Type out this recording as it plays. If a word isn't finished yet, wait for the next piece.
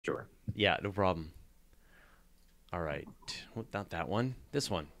Sure. Yeah, no problem. All right. Well, not that one. This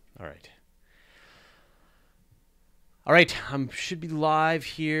one. All right. All right. Should be live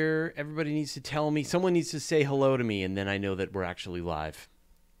here. Everybody needs to tell me. Someone needs to say hello to me, and then I know that we're actually live.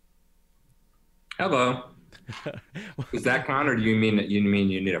 Hello. Is that Con, or do you mean that you mean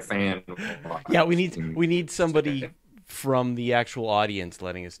you need a fan Yeah, we need somebody watching? from the actual audience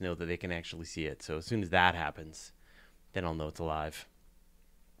letting us know that they can actually see it. So as soon as that happens, then I'll know it's live.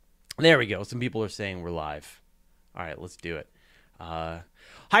 There we go. Some people are saying we're live. All right, let's do it. Hi,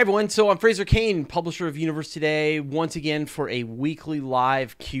 everyone. So I'm Fraser Kane, publisher of Universe Today, once again for a weekly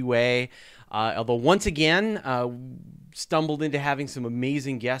live QA. Although once again, stumbled into having some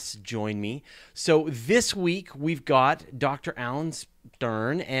amazing guests join me. So this week we've got Dr. Alan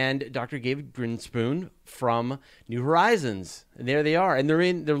Stern and Dr. David Grinspoon from New Horizons. And there they are, and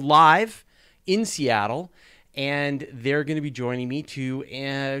they're live in Seattle. And they're going to be joining me to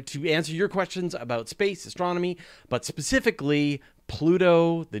answer your questions about space, astronomy, but specifically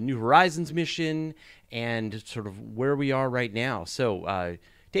Pluto, the New Horizons mission, and sort of where we are right now. So,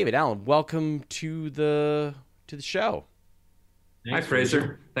 David, Allen, welcome to the show. Hi, Thanks,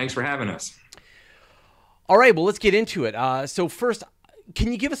 Fraser. Thanks for having us. All right, well, let's get into it. So first,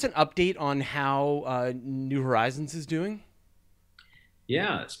 can you give us an update on how New Horizons is doing?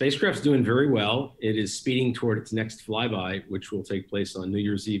 Yeah, spacecraft's doing very well. It is speeding toward its next flyby, which will take place on New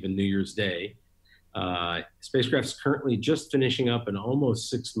Year's Eve and New Year's Day. Spacecraft's currently just finishing up an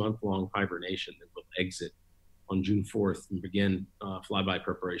almost 6-month-long hibernation that will exit on June 4th and begin flyby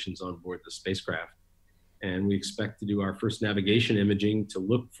preparations on board the spacecraft. And we expect to do our first navigation imaging to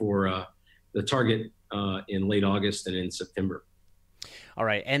look for the target in late August and in September. All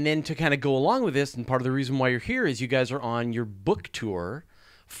right, and then to kind of go along with this, and part of the reason why you're here is you guys are on your book tour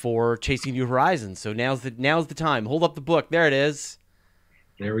for Chasing New Horizons. So now's the time. Hold up the book. There it is.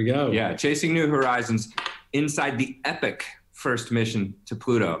 There we go. Yeah, Chasing New Horizons inside the epic first mission to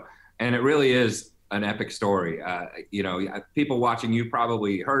Pluto. And it really is an epic story. People watching, you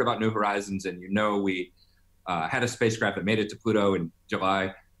probably heard about New Horizons, and we had a spacecraft that made it to Pluto in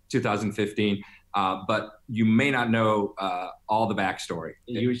July 2015. But you may not know all the backstory.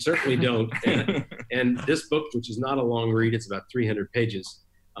 You certainly don't. And this book, which is not a long read, it's about 300 pages,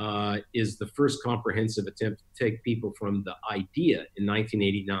 is the first comprehensive attempt to take people from the idea in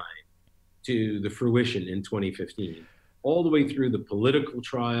 1989 to the fruition in 2015, all the way through the political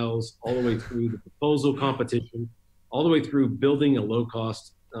trials, all the way through the proposal competition, all the way through building a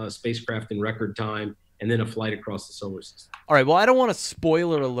low-cost spacecraft in record time, and then a flight across the solar system. All right. Well, I don't want to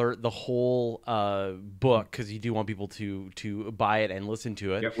spoiler alert the whole book because you do want people to buy it and listen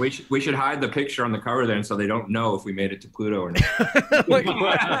to it. Yeah, we should hide the picture on the cover then, so they don't know if we made it to Pluto or not.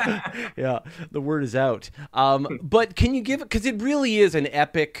 Yeah, the word is out. But can you give it, because it really is an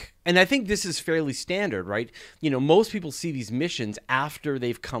epic, and I think this is fairly standard, right? Most people see these missions after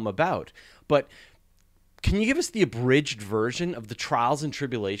they've come about, but can you give us the abridged version of the trials and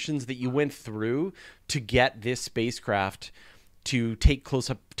tribulations that you went through to get this spacecraft to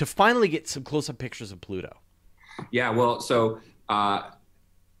finally get some close-up pictures of Pluto? Yeah, well, so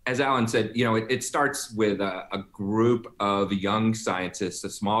as Alan said, it starts with a group of young scientists, a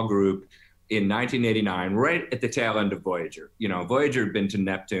small group in 1989, right at the tail end of Voyager. Voyager had been to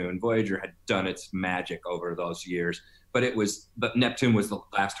Neptune. Voyager had done its magic over those years, but Neptune was the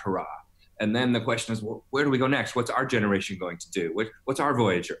last hurrah. And then the question is, well, where do we go next? What's our generation going to do? What's our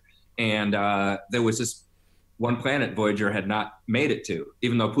Voyager? And there was this one planet Voyager had not made it to,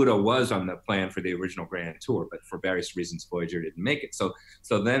 even though Pluto was on the plan for the original Grand Tour, but for various reasons, Voyager didn't make it. So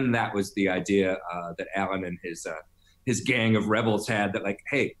then that was the idea that Alan and his gang of rebels had, that like,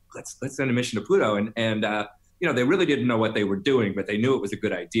 hey, let's send a mission to Pluto. And they really didn't know what they were doing, but they knew it was a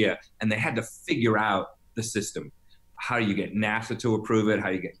good idea. And they had to figure out the system. How do you get NASA to approve it? How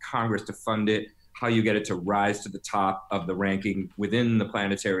do you get Congress to fund it? How you get it to rise to the top of the ranking within the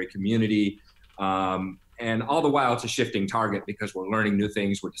planetary community? And all the while, it's a shifting target because we're learning new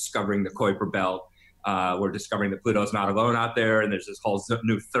things. We're discovering the Kuiper Belt. We're discovering that Pluto's not alone out there, and there's this whole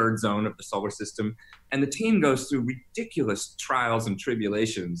new third zone of the solar system. And the team goes through ridiculous trials and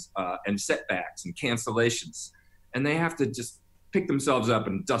tribulations and setbacks and cancellations. And they have to just pick themselves up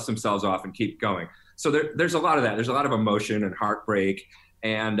and dust themselves off and keep going. So there's a lot of that. There's a lot of emotion and heartbreak.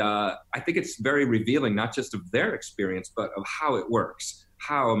 And I think it's very revealing, not just of their experience, but of how it works,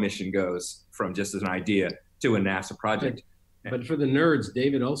 how a mission goes from just an idea to a NASA project. But for the nerds,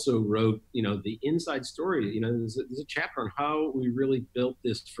 David also wrote, the inside story. There's a chapter on how we really built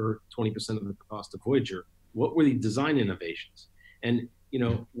this for 20% of the cost of Voyager. What were the design innovations? And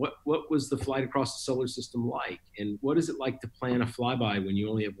what was the flight across the solar system like? And what is it like to plan a flyby when you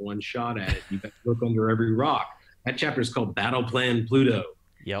only have one shot at it? You've got to look under every rock. That chapter is called Battle Plan Pluto.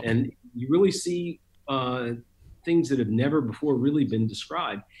 Yep. And you really see things that have never before really been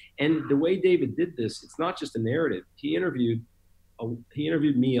described. And the way David did this, it's not just a narrative. He interviewed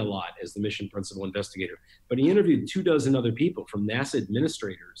me a lot as the mission principal investigator, but he interviewed 24 other people, from NASA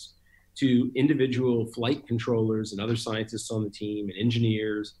administrators to individual flight controllers and other scientists on the team and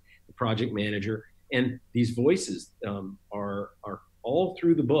engineers, the project manager. And these voices are all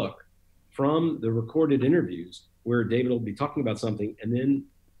through the book, from the recorded interviews where David will be talking about something and then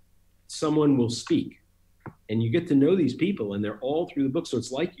someone will speak. And you get to know these people, and they're all through the book. So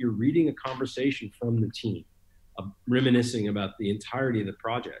it's like you're reading a conversation from the team, reminiscing about the entirety of the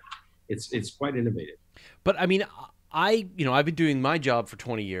project. It's quite innovative. But I mean, I've been doing my job for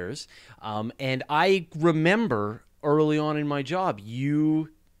 20 years, and I remember early on in my job, you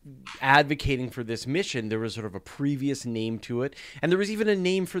advocating for this mission. There was sort of a previous name to it, and there was even a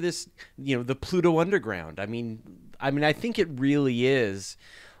name for this, the Pluto Underground. I mean, I think it really is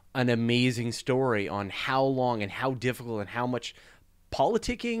an amazing story on how long and how difficult and how much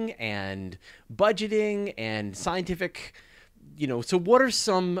politicking and budgeting and scientific, so what are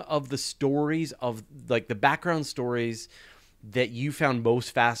some of the stories of, like, the background stories that you found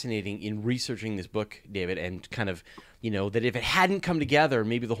most fascinating in researching this book, David, and kind of, that if it hadn't come together,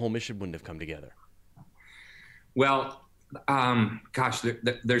 maybe the whole mission wouldn't have come together? Well, gosh,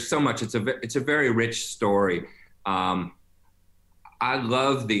 there's so much. It's a very rich story. I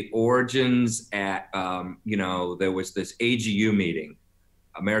love the origins at, there was this AGU meeting,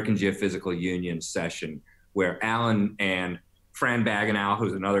 American Geophysical Union session, where Alan and Fran Bagenal,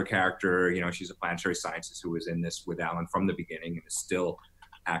 who's another character, she's a planetary scientist who was in this with Alan from the beginning and is still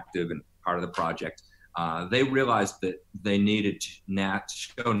active and part of the project. They realized that they needed to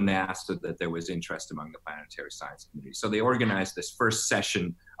show NASA that there was interest among the planetary science community. So they organized this first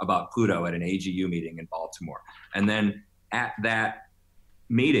session about Pluto at an AGU meeting in Baltimore. And then at that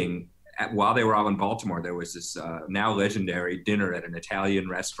meeting, while they were all in Baltimore, there was this now legendary dinner at an Italian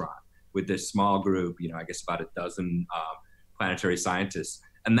restaurant with this small group, I guess about a dozen planetary scientists.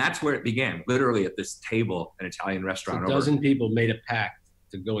 And that's where it began, literally at this table, an Italian restaurant. So a dozen people made a pact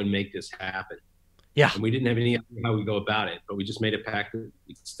to go and make this happen. Yeah. And we didn't have any idea how we go about it, but we just made a pact that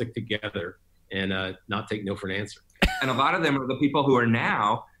we'd stick together and not take no for an answer. And a lot of them are the people who are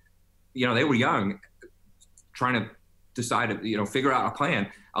now, they were young, trying to decide, figure out a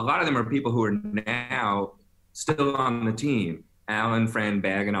plan. A lot of them are people who are now still on the team. Alan, Fran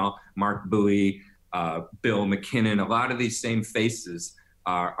Bagenal, Mark Bowie, Bill McKinnon, a lot of these same faces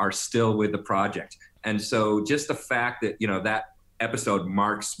are still with the project. And so just the fact that, that episode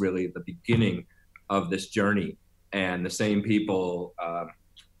marks really the beginning of this journey, and the same people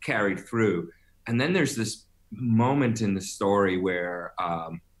carried through. And then there's this moment in the story where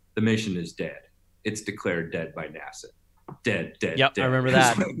the mission is dead. It's declared dead by NASA. Dead. Yep, dead. I remember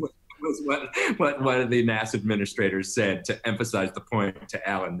that. Was what one of the NASA administrators said to emphasize the point to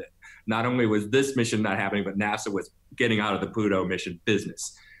Alan that not only was this mission not happening, but NASA was getting out of the Pluto mission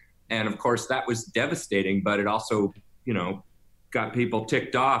business. And of course, that was devastating, but it also, got people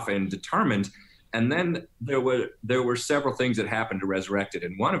ticked off and determined. And then there were several things that happened to resurrect it.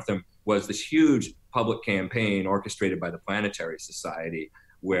 And one of them was this huge public campaign orchestrated by the Planetary Society,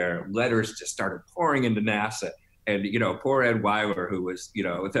 where letters just started pouring into NASA. And, poor Ed Weiler, who was,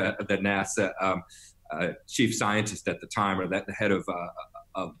 the NASA chief scientist at the time, or the head of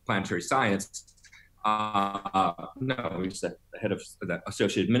planetary science. No, he's the head of the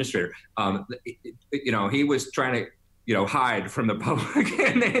associate administrator. He was trying to, hide from the public,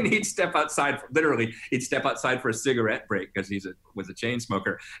 and then he'd step outside. He'd step outside for a cigarette break because was a chain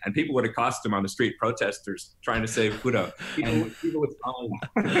smoker, and people would accost him on the street, protesters trying to save Pluto. People would follow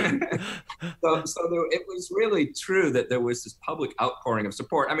him. So it was really true that there was this public outpouring of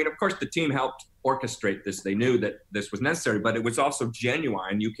support. I mean, of course, the team helped orchestrate this. They knew that this was necessary, but it was also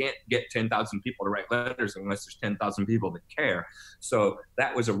genuine. You can't get 10,000 people to write letters unless there's 10,000 people that care. So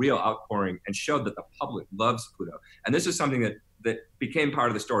that was a real outpouring and showed that the public loves Pluto. And this is something that became part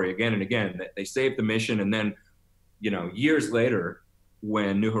of the story again and again, that they saved the mission. And then, years later,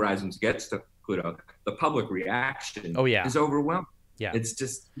 when New Horizons gets to Pluto, the public reaction is overwhelming. Yeah. It's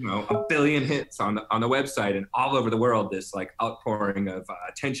just, a billion hits on the website, and all over the world, this like outpouring of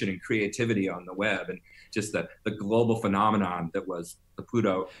attention and creativity on the web, and just the global phenomenon that was the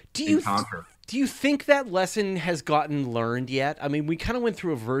Pluto encounter. Do you think that lesson has gotten learned yet? I mean, we kind of went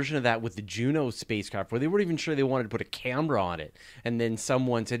through a version of that with the Juno spacecraft where they weren't even sure they wanted to put a camera on it. And then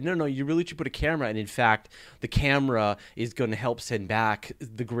someone said, no, you really should put a camera. And in fact, the camera is going to help send back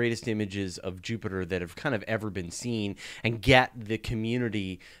the greatest images of Jupiter that have kind of ever been seen and get the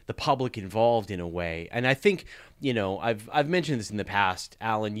community, the public involved in a way. And I think, you know, I've mentioned this in the past,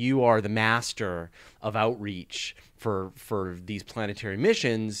 Alan, you are the master of outreach for these planetary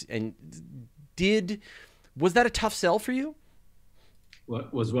missions. And was that a tough sell for you?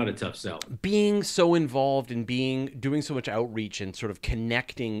 What a tough sell? Being so involved and doing so much outreach and sort of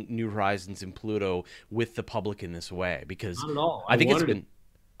connecting New Horizons and Pluto with the public in this way, because not at all. I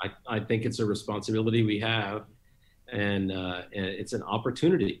think it's a responsibility we have, and it's an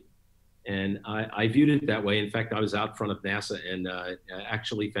opportunity. And I viewed it that way. In fact, I was out front of NASA and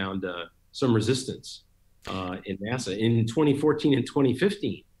actually found some resistance in NASA in 2014 and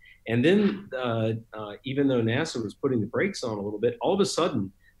 2015. And then even though NASA was putting the brakes on a little bit, all of a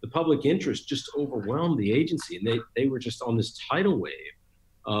sudden the public interest just overwhelmed the agency, and they were just on this tidal wave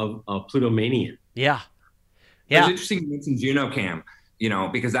of Plutomania. Yeah. It's interesting you mentioned JunoCam, you know,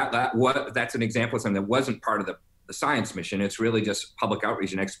 because that's an example of something that wasn't part of the science mission. It's really just public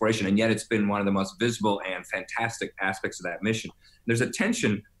outreach and exploration, and yet it's been one of the most visible and fantastic aspects of that mission. There's a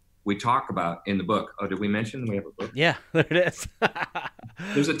tension we talk about in the book. Oh, did we mention we have a book? Yeah, there it is.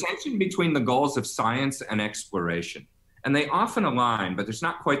 There's a tension between the goals of science and exploration, and they often align, but there's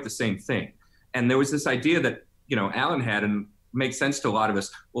not quite the same thing. And there was this idea that, you know, Alan had, and makes sense to a lot of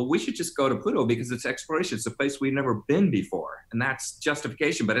us. Well, we should just go to Pluto because it's exploration. It's a place we've never been before, and that's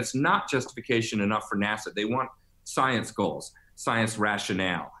justification. But it's not justification enough for NASA. They want science goals, science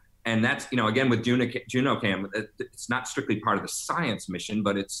rationale. And that's, you know, again, with JunoCam, it's not strictly part of the science mission,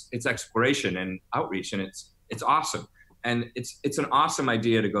 but it's exploration and outreach, and it's awesome. And it's an awesome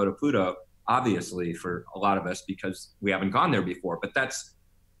idea to go to Pluto, obviously, for a lot of us because we haven't gone there before. But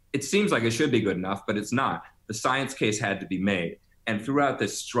it seems like it should be good enough, but it's not. The science case had to be made. And throughout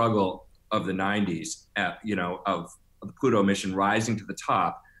this struggle of the 90s, you know, of the Pluto mission rising to the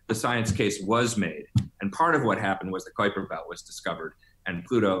top, the science case was made. And part of what happened was the Kuiper Belt was discovered, and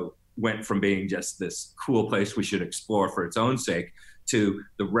Pluto went from being just this cool place we should explore for its own sake to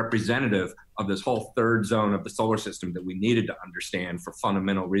the representative of this whole third zone of the solar system that we needed to understand for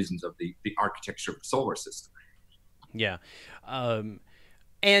fundamental reasons of the architecture of the solar system. Yeah.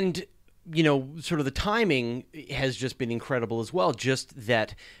 And, you know, sort of the timing has just been incredible as well. Just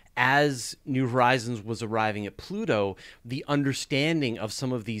that as New Horizons was arriving at Pluto, the understanding of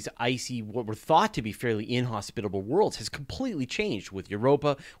some of these icy, what were thought to be fairly inhospitable worlds has completely changed with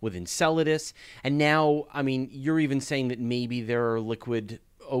Europa, with Enceladus. And now, I mean, you're even saying that maybe there are liquid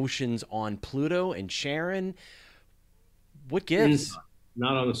oceans on Pluto and Charon. What gives?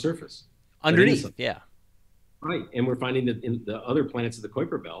 Not on the surface. Underneath, yeah. Right, and we're finding that in the other planets of the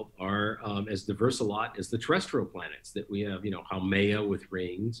Kuiper Belt are as diverse a lot as the terrestrial planets that we have. You know, Haumea with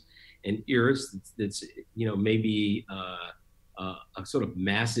rings, and Eris that's you know, maybe a sort of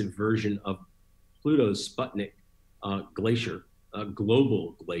massive version of Pluto's Sputnik glacier, a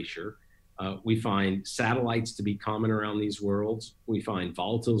global glacier. We find satellites to be common around these worlds. We find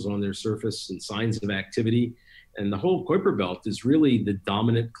volatiles on their surface and signs of activity. And the whole Kuiper Belt is really the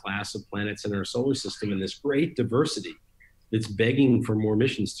dominant class of planets in our solar system, and this great diversity that's begging for more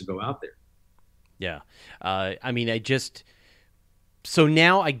missions to go out there. Yeah. I mean, so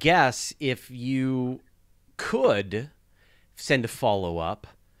now I guess if you could send a follow-up,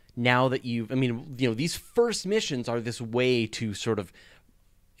 now that these first missions are this way to sort of,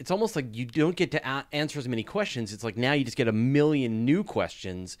 it's almost like you don't get to answer as many questions. It's like now you just get a million new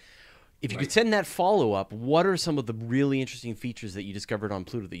questions. If you could send that follow-up, what are some of the really interesting features that you discovered on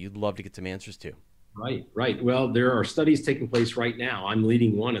Pluto that you'd love to get some answers to? Right. Well, there are studies taking place right now. I'm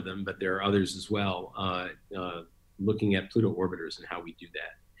leading one of them, but there are others as well, looking at Pluto orbiters and how we do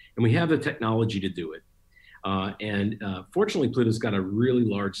that. And we have the technology to do it. Fortunately, Pluto's got a really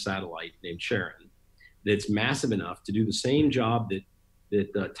large satellite named Charon that's massive enough to do the same job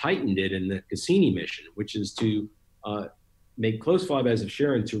that Titan did in the Cassini mission, which is to make close flybys of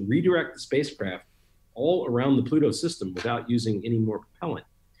Charon to redirect the spacecraft all around the Pluto system without using any more propellant,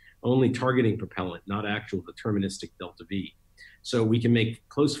 only targeting propellant, not actual deterministic delta V. So we can make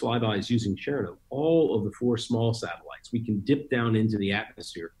close flybys using Charon of all of the 4 small satellites. We can dip down into the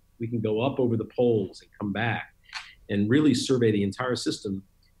atmosphere. We can go up over the poles and come back and really survey the entire system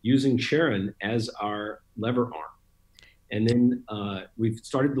using Charon as our lever arm. And then we've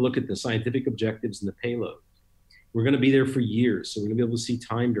started to look at the scientific objectives and the payload. We're going to be there for years, so we're going to be able to see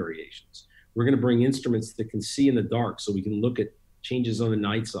time variations. We're going to bring instruments that can see in the dark so we can look at changes on the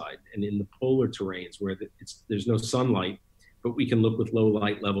night side and in the polar terrains where there's no sunlight, but we can look with low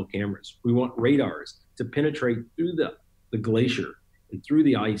light level cameras. We want radars to penetrate through the glacier and through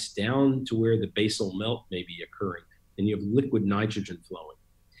the ice down to where the basal melt may be occurring, and you have liquid nitrogen flowing.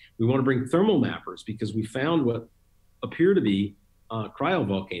 We want to bring thermal mappers because we found what appear to be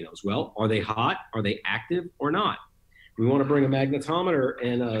cryovolcanoes. Well, are they hot? Are they active or not? We want to bring a magnetometer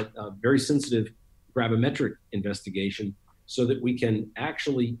and a very sensitive gravimetric investigation so that we can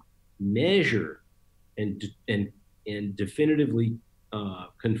actually measure and definitively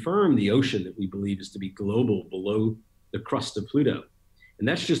confirm the ocean that we believe is to be global below the crust of Pluto. And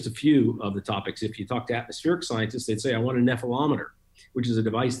that's just a few of the topics. If you talk to atmospheric scientists, they'd say, I want a nephelometer, which is a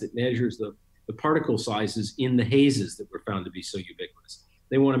device that measures the particle sizes in the hazes that were found to be so ubiquitous.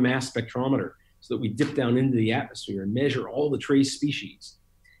 They want a mass spectrometer so that we dip down into the atmosphere and measure all the trace species.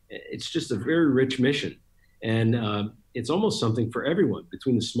 It's just a very rich mission. And it's almost something for everyone,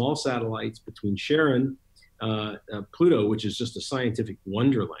 between the small satellites, between Charon, Pluto, which is just a scientific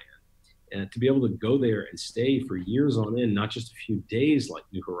wonderland. And to be able to go there and stay for years on end, not just a few days like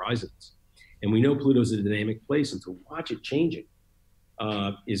New Horizons. And we know Pluto's a dynamic place, and to watch it changing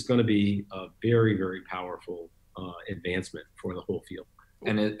is going to be a very, very powerful advancement for the whole field.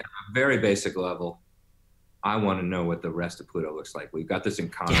 And at a very basic level, I want to know what the rest of Pluto looks like. We've got this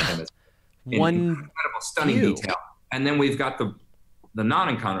encounter hemisphere, incredible, stunning detail, and then we've got the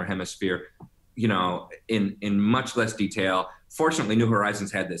non-encounter hemisphere, in much less detail. Fortunately, New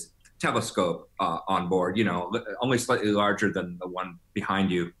Horizons had this telescope on board, only slightly larger than the one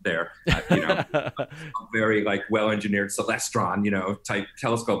behind you there, a very well-engineered Celestron, type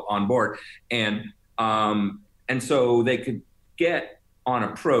telescope on board. And so they could get on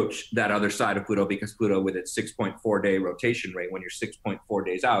approach that other side of Pluto, because Pluto, with its 6.4 day rotation rate, when you're 6.4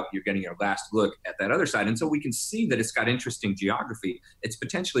 days out, you're getting your last look at that other side. And so we can see that it's got interesting geography. It's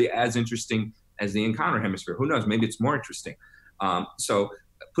potentially as interesting as the encounter hemisphere. Who knows? Maybe it's more interesting. So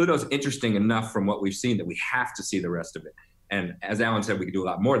Pluto's interesting enough from what we've seen that we have to see the rest of it. And as Alan said, we can do a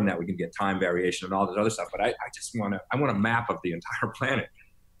lot more than that. We can get time variation and all this other stuff. But I just want a map of the entire planet.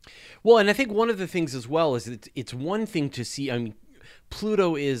 Well, and I think one of the things as well is it's one thing to see. I mean,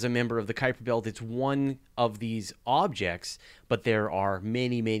 Pluto is a member of the Kuiper Belt. It's one of these objects, but there are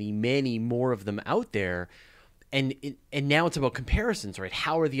many, many, many more of them out there. And now it's about comparisons, right?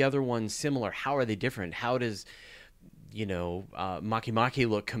 How are the other ones similar? How are they different? How does Makemake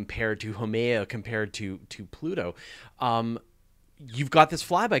look compared to Haumea, compared to Pluto? You've got this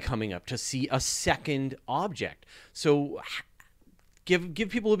flyby coming up to see a second object. So give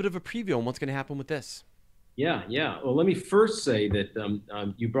people a bit of a preview on what's going to happen with this. Yeah. Well, let me first say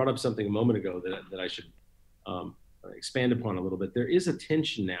that you brought up something a moment ago that I should expand upon a little bit. There is a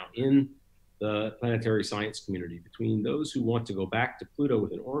tension now in the planetary science community between those who want to go back to Pluto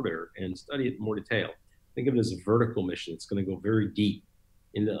with an orbiter and study it in more detail. Think of it as a vertical mission. It's going to go very deep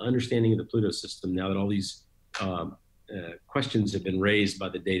in the understanding of the Pluto system now that all these questions have been raised by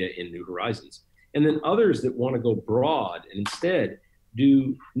the data in New Horizons. And then others that want to go broad and instead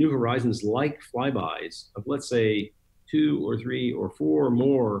do New Horizons like flybys of, let's say, 2 or 3 or 4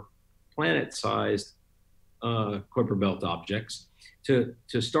 more planet-sized Kuiper Belt objects to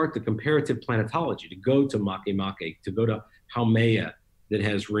start the comparative planetology, to go to Makemake, to go to Haumea that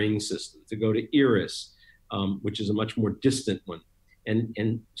has ring system, to go to Eris, which is a much more distant one,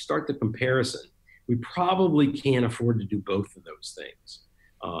 and start the comparison. We probably can't afford to do both of those things.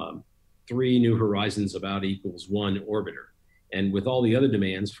 3 New Horizons about equals 1 orbiter. And with all the other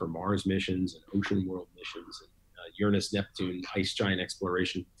demands for Mars missions and ocean world missions and Uranus, Neptune, ice giant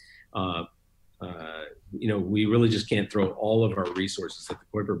exploration, we really just can't throw all of our resources at the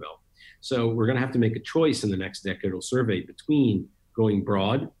Kuiper Belt. So we're going to have to make a choice in the next decadal survey between going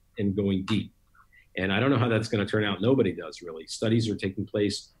broad and going deep. And I don't know how that's going to turn out. Nobody does, really. Studies are taking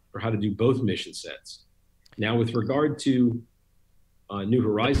place for how to do both mission sets. Now, with regard to New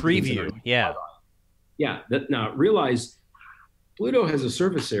Horizons. Preview, yeah. Now, realize Pluto has a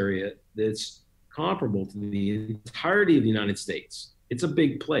surface area that's comparable to the entirety of the United States. It's a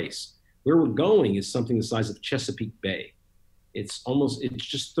big place. Where we're going is something the size of Chesapeake Bay. It's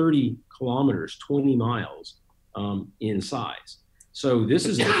just 30 kilometers, 20 miles in size. So this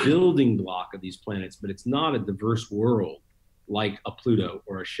is a building block of these planets, but it's not a diverse world like a Pluto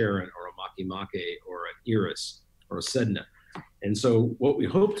or a Charon or a Makemake or an Eris or a Sedna. And so what we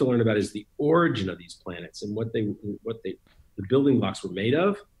hope to learn about is the origin of these planets and what the building blocks were made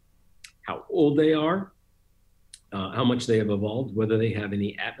of, how old they are, how much they have evolved, whether they have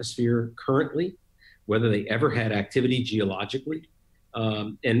any atmosphere currently, whether they ever had activity geologically,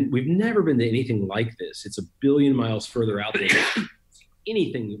 And we've never been to anything like this. It's a billion miles further out than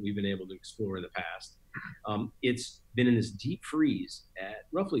anything that we've been able to explore in the past. It's been in this deep freeze at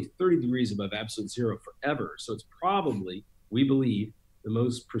roughly 30 degrees above absolute zero forever. So it's probably, we believe, the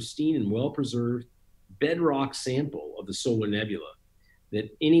most pristine and well-preserved bedrock sample of the solar nebula that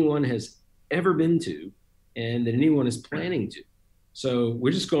anyone has ever been to and that anyone is planning to. So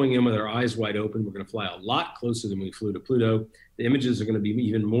we're just going in with our eyes wide open. We're going to fly a lot closer than we flew to Pluto. The images are going to be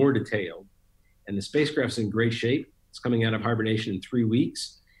even more detailed. And the spacecraft's in great shape. It's coming out of hibernation in 3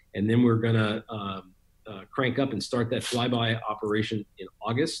 weeks. And then we're going to crank up and start that flyby operation in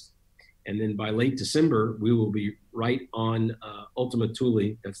August. And then by late December, we will be right on Ultima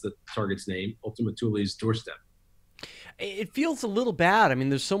Thule. That's the target's name, Ultima Thule's doorstep. It feels a little bad. I mean,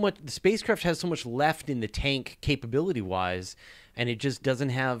 there's so much, the spacecraft has so much left in the tank capability wise, and it just doesn't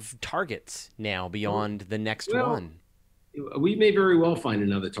have targets now beyond the next one. We may very well find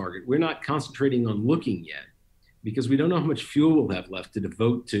another target. We're not concentrating on looking yet because we don't know how much fuel we'll have left to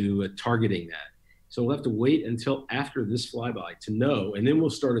devote to targeting that. So we'll have to wait until after this flyby to know, and then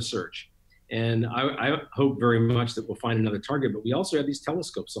we'll start a search. And I hope very much that we'll find another target, but we also have these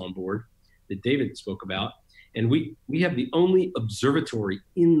telescopes on board that David spoke about. And we have the only observatory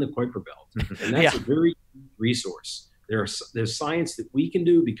in the Kuiper Belt. And that's a very resource. There's science that we can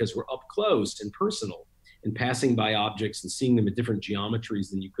do because we're up close and personal and passing by objects and seeing them at different geometries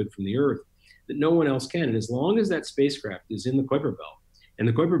than you could from the Earth that no one else can. And as long as that spacecraft is in the Kuiper Belt, and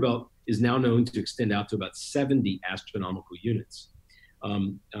the Kuiper Belt is now known to extend out to about 70 astronomical units.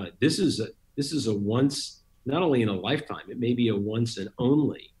 This is a once, not only in a lifetime, it may be a once and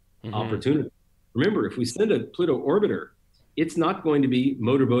only opportunity. Remember, if we send a Pluto orbiter, it's not going to be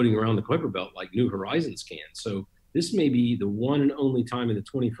motorboating around the Kuiper Belt like New Horizons can. So this may be the one and only time in the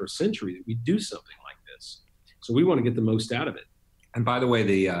 21st century that we do something like this. So we want to get the most out of it. And by the way,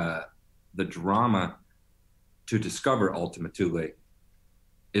 the drama to discover Ultima Thule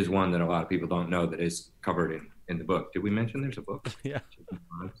is one that a lot of people don't know that is covered in the book. Did we mention there's a book? Yeah.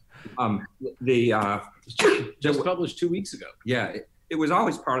 Just published 2 weeks ago. Yeah. It was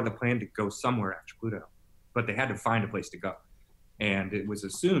always part of the plan to go somewhere after Pluto, but they had to find a place to go. And it was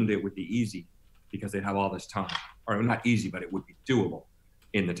assumed it would be easy because they'd have all this time, or not easy, but it would be doable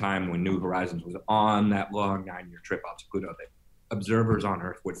in the time when New Horizons was on that long 9-year trip out to Pluto. That observers on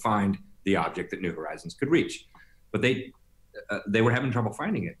Earth would find the object that New Horizons could reach. But they were having trouble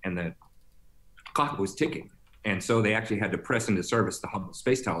finding it, and the clock was ticking. And so they actually had to press into service the Hubble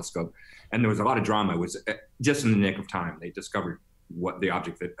Space Telescope. And there was a lot of drama. It was just in the nick of time. They discovered what the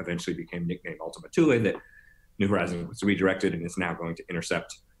object that eventually became nicknamed Ultima Thule, that New Horizons was redirected and is now going to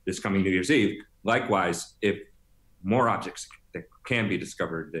intercept this coming New Year's Eve. Likewise, if more objects that can be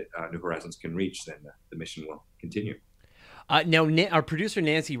discovered that New Horizons can reach, then the mission will continue. Now, our producer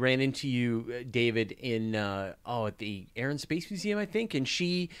Nancy ran into you, David, in at the Air and Space Museum, I think, and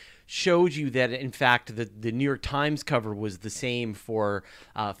she showed you that, in fact, the New York Times cover was the same for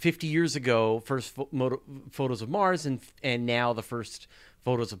 50 years ago, first photos of Mars, and now the first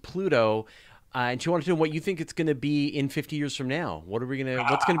photos of Pluto. And she wanted to know what you think it's going to be in 50 years from now. What's going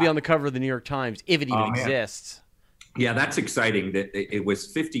to be on the cover of the New York Times, if it even exists? Yeah, that's exciting. That it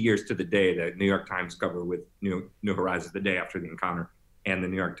was 50 years to the day, the New York Times cover with New Horizons, the day after the encounter, and the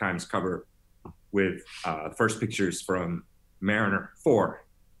New York Times cover with first pictures from Mariner 4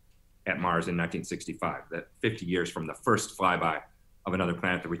 at Mars in 1965. That 50 years from the first flyby of another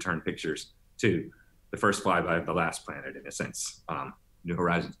planet that returned pictures to the first flyby of the last planet, in a sense, New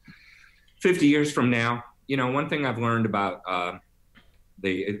Horizons. 50 years from now, one thing I've learned about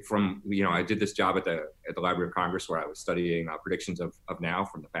I did this job at the Library of Congress where I was studying predictions of now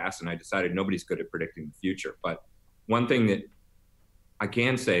from the past, and I decided nobody's good at predicting the future. But one thing that I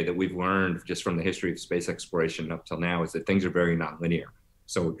can say that we've learned just from the history of space exploration up till now is that things are very nonlinear.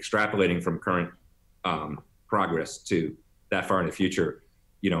 So extrapolating from current progress to that far in the future,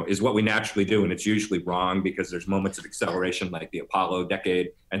 is what we naturally do. And it's usually wrong because there's moments of acceleration like the Apollo decade,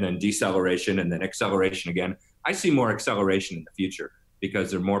 and then deceleration, and then acceleration again. I see more acceleration in the future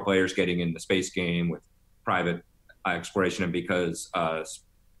because there are more players getting in the space game with private exploration, and because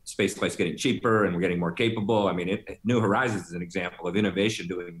space flight's getting cheaper and we're getting more capable. I mean, New Horizons is an example of innovation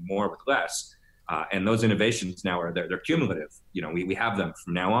doing more with less. And those innovations now they're cumulative. We have them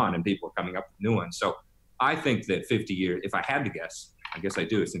from now on, and people are coming up with new ones. So I think that 50 years, if I had to guess, I guess I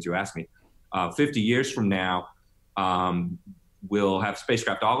do since you asked me, 50 years from now, we'll have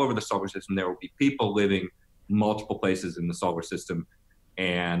spacecraft all over the solar system. There will be people living multiple places in the solar system,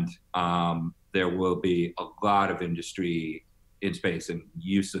 and there will be a lot of industry in space and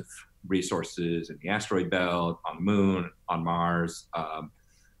use of resources in the asteroid belt, on the moon, on Mars.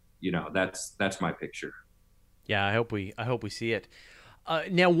 That's my picture. Yeah, I hope we see it.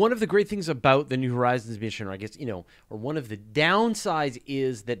 Now, one of the great things about the New Horizons mission, or I guess, or one of the downsides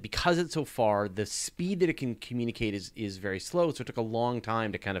is that because it's so far, the speed that it can communicate is very slow. So it took a long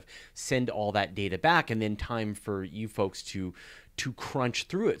time to kind of send all that data back, and then time for you folks to crunch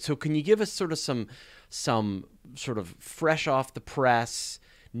through it. So can you give us sort of some sort of fresh off the press,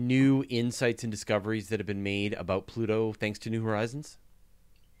 new insights and discoveries that have been made about Pluto thanks to New Horizons?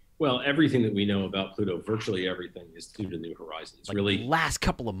 Well, everything that we know about Pluto, virtually everything, is due to New Horizons. Like really, last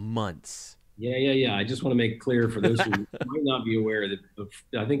couple of months. Yeah. I just want to make clear for those who might not be aware that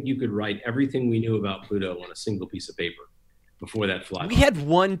I think you could write everything we knew about Pluto on a single piece of paper before that flyby. We had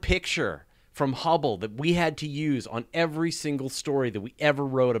one picture from Hubble that we had to use on every single story that we ever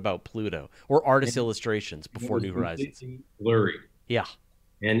wrote about Pluto, or artist illustrations before New Horizons. Blurry. Yeah.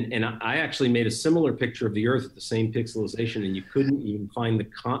 And I actually made a similar picture of the Earth at the same pixelization, and you couldn't even find the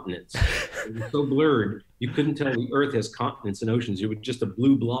continents. It was so blurred, you couldn't tell the Earth has continents and oceans. It was just a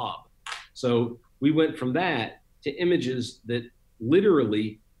blue blob. So we went from that to images that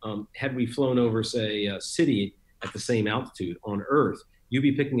literally, had we flown over, say, a city at the same altitude on Earth, you'd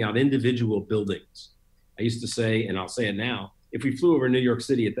be picking out individual buildings. I used to say, and I'll say it now, if we flew over New York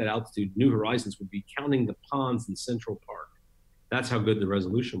City at that altitude, New Horizons would be counting the ponds in Central Park. That's how good the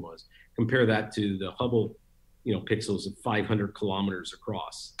resolution was. Compare that to the Hubble, pixels of 500 kilometers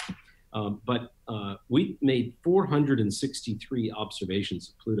across. But we made 463 observations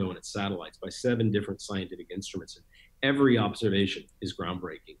of Pluto and its satellites by 7 different scientific instruments. And every observation is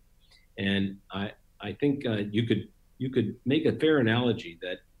groundbreaking. And I think you could make a fair analogy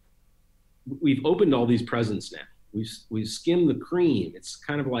that we've opened all these presents now. We've skimmed the cream. It's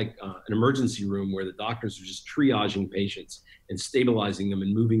kind of like an emergency room where the doctors are just triaging patients and stabilizing them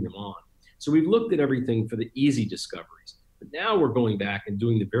and moving them on. So we've looked at everything for the easy discoveries. But now we're going back and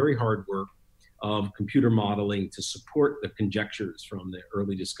doing the very hard work of computer modeling to support the conjectures from the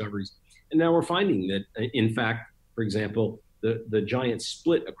early discoveries. And now we're finding that, in fact, for example, the giant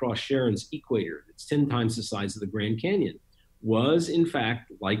split across Sharon's equator, that's 10 times the size of the Grand Canyon, was in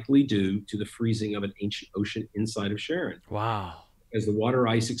fact likely due to the freezing of an ancient ocean inside of Sharon. Wow. As the water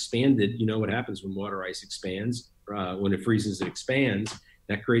ice expanded, you know what happens when water ice expands? When it freezes, it expands.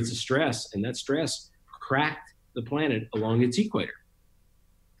 That creates a stress, and that stress cracked the planet along its equator.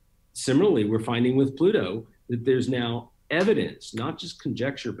 Similarly, we're finding with Pluto that there's now evidence, not just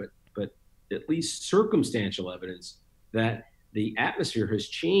conjecture, but at least circumstantial evidence that the atmosphere has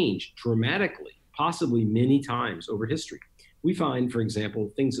changed dramatically, possibly many times over history. We find, for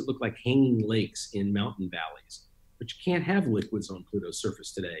example, things that look like hanging lakes in mountain valleys, but you can't have liquids on Pluto's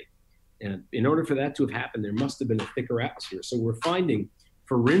surface today. And in order for that to have happened, there must have been a thicker atmosphere. So we're finding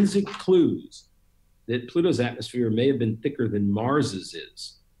forensic clues that Pluto's atmosphere may have been thicker than Mars's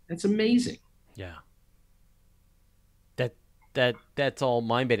is. That's amazing. Yeah. That's all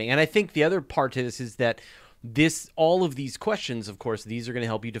mind-bending. And I think the other part to this is that all of these questions, of course, these are going to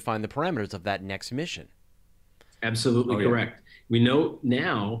help you define the parameters of that next mission. Absolutely correct. We know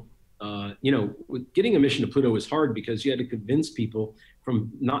now, getting a mission to Pluto was hard because you had to convince people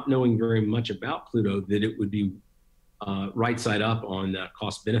from not knowing very much about Pluto that it would be right side up on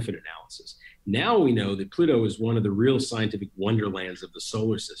cost-benefit analysis. Now we know that Pluto is one of the real scientific wonderlands of the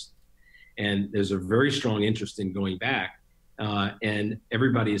solar system. And there's a very strong interest in going back. And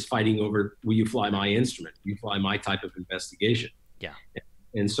everybody is fighting over, will you fly my instrument? Will you fly my type of investigation? Yeah.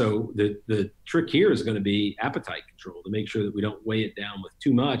 And so the trick here is going to be appetite control to make sure that we don't weigh it down with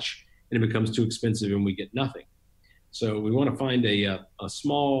too much and it becomes too expensive and we get nothing. So we want to find a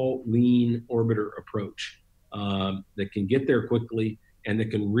small, lean orbiter approach that can get there quickly and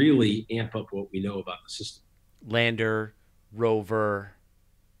that can really amp up what we know about the system. Lander, rover,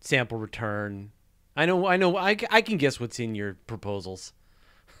 sample return. I know. I can guess what's in your proposals.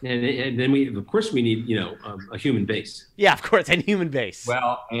 And then we need, a human base. Yeah, of course, and human base.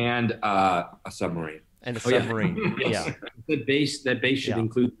 Well, and a submarine. And a submarine. Yeah. That base should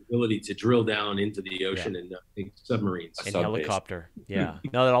include the ability to drill down into the ocean and submarines. And helicopter. Yeah.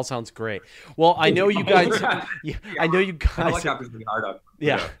 No, that all sounds great. Well, I know you guys. I know you guys. Helicopters are hard up.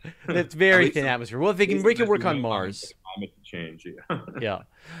 Yeah. That's very thin atmosphere. Well, if they can work on Mars. Climate change. Yeah.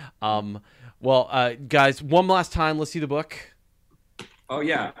 Well, guys, one last time, let's see the book. Oh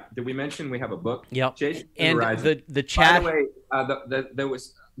yeah, did we mention we have a book? Yep. Chase and Horizon. the chat. By the way, there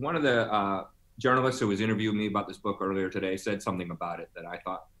was one of the journalists who was interviewing me about this book earlier today said something about it that I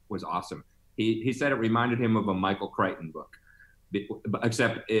thought was awesome. He said it reminded him of a Michael Crichton book,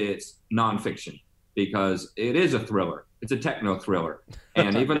 except it's nonfiction because it is a thriller. It's a techno thriller.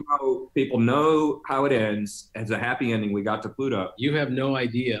 And even though people know how it ends, as a happy ending, we got to Pluto. You have no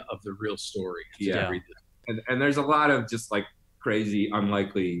idea of the real story. Yeah. And there's a lot of just like crazy,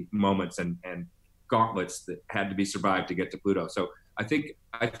 unlikely moments and gauntlets that had to be survived to get to Pluto. So I think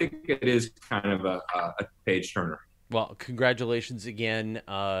it is kind of a page turner. Well, congratulations again.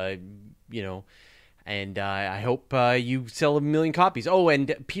 And I hope you sell 1 million copies. Oh,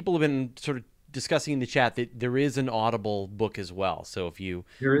 and people have been sort of discussing in the chat that there is an Audible book as well. So if you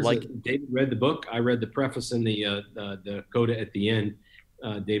David read the book. I read the preface and the coda at the end.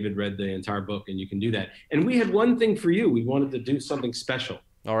 David read the entire book, and you can do that. And we had one thing for you. We wanted to do something special.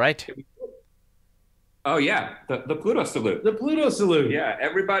 All right. Oh yeah, the Pluto salute. The Pluto salute. Yeah,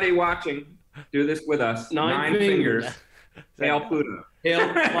 everybody watching, do this with us. Nine fingers. Hail Pluto.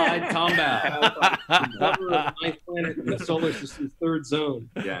 Hail Clyde Tombaugh. Lover of ninth planet in the solar system's third zone.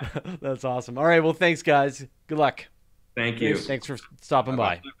 Yeah, that's awesome. All right, well, thanks, guys. Good luck. Thank you. Thanks for stopping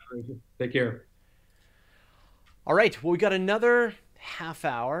by. Take care. All right, well, we got another half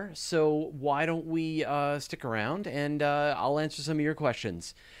hour, so why don't we stick around and I'll answer some of your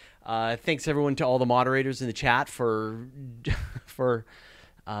questions. Thanks everyone to all the moderators in the chat for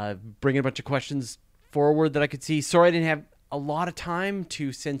bringing a bunch of questions forward that I could see. Sorry I didn't have a lot of time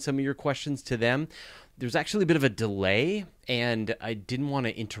to send some of your questions to them. There's actually a bit of a delay, and I didn't want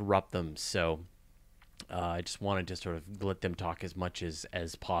to interrupt them, so I just wanted to sort of let them talk as much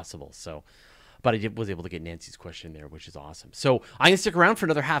as possible. So, but I was able to get Nancy's question there, which is awesome. So I'm going to stick around for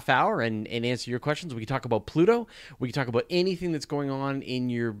another half hour and answer your questions. We can talk about Pluto. We can talk about anything that's going on in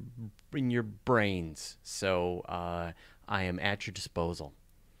your brains. So I am at your disposal.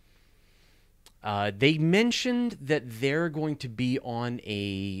 They mentioned that they're going to be on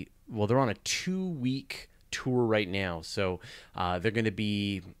they're on a 2-week tour right now. So they're going to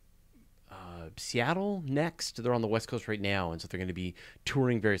be Seattle next. They're on the West Coast right now, and so they're going to be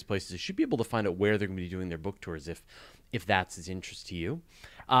touring various places. You should be able to find out where they're going to be doing their book tours if that's of interest to you.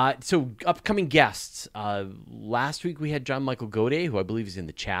 So upcoming guests. Last week we had John Michael Godet, who I believe is in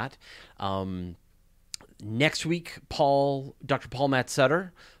the chat. Next week, Dr. Paul Matt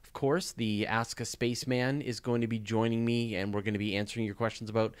Sutter, of course, the Ask a Spaceman, is going to be joining me, and we're going to be answering your questions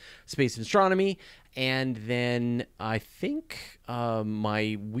about space and astronomy. And then I think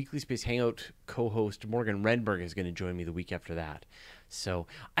my weekly Space Hangout co-host, Morgan Renberg, is going to join me the week after that. So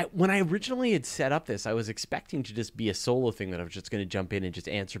when I originally had set up this, I was expecting to just be a solo thing that I was just going to jump in and just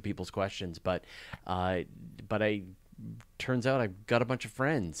answer people's questions. But turns out I've got a bunch of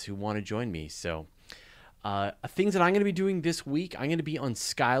friends who want to join me. So things that I'm going to be doing this week, I'm going to be on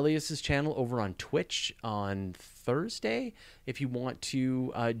Skylius's channel over on Twitch on Thursday. If you want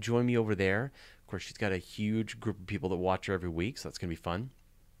to join me over there. Of course, she's got a huge group of people that watch her every week, so that's going to be fun.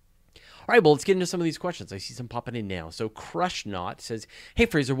 All right, well, let's get into some of these questions. I see some popping in now. So Crush Knot says, hey,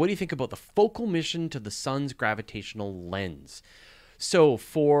 Fraser, what do you think about the focal mission to the sun's gravitational lens? So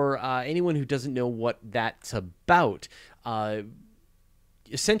for anyone who doesn't know what that's about,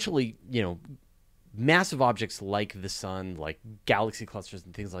 essentially, massive objects like the sun, like galaxy clusters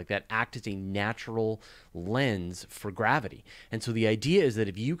and things like that, act as a natural lens for gravity. And so the idea is that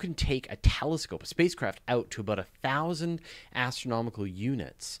if you can take a telescope, a spacecraft, out to about 1,000 astronomical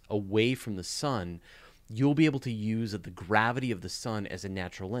units away from the sun, you'll be able to use the gravity of the sun as a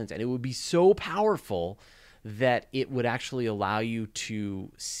natural lens. And it would be so powerful that it would actually allow you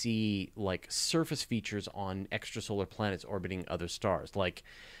to see like surface features on extrasolar planets orbiting other stars, like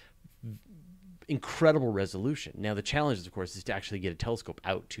incredible resolution. Now, the challenge, of course, is to actually get a telescope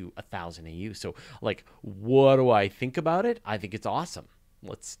out to 1,000 AU. So, like, what do I think about it? I think it's awesome.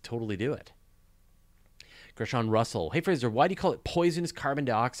 Let's totally do it. Gershon Russell. Hey, Fraser, why do you call it poisonous carbon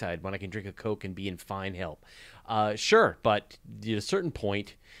dioxide when I can drink a Coke and be in fine health? Sure, but at a certain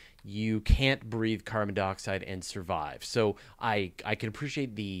point, you can't breathe carbon dioxide and survive. So I can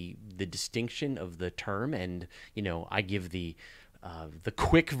appreciate the distinction of the term, and, I give the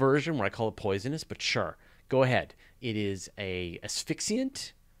quick version where I call it poisonous, but sure, go ahead. It is a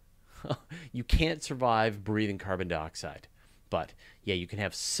asphyxiant. You can't survive breathing carbon dioxide, but yeah, you can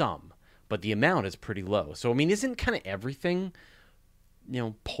have some, but the amount is pretty low. So, I mean, isn't kind of everything,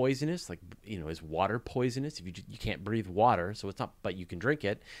 poisonous? Like, is water poisonous? If you can't breathe water, so it's not, but you can drink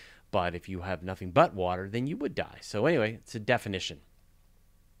it. But if you have nothing but water, then you would die. So anyway, it's a definition.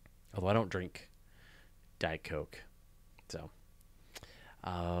 Although I don't drink Diet Coke, so.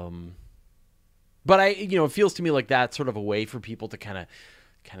 But it feels to me like that's sort of a way for people to kind of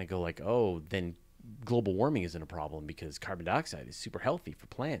go like, oh, then global warming isn't a problem because carbon dioxide is super healthy for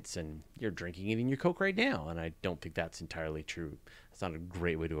plants and you're drinking it in your Coke right now. And I don't think that's entirely true. It's not a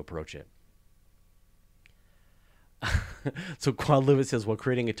great way to approach it. So Quad Lewis says, while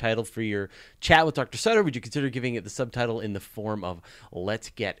creating a title for your chat with Dr. Sutter, would you consider giving it the subtitle in the form of "Let's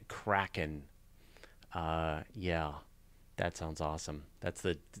Get Kraken"? Yeah, that sounds awesome. That's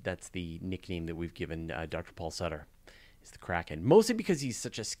the nickname that we've given Dr. Paul Sutter, is the Kraken. Mostly because he's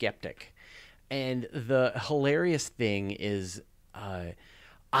such a skeptic. And the hilarious thing is,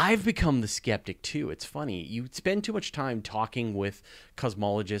 I've become the skeptic too. It's funny. You spend too much time talking with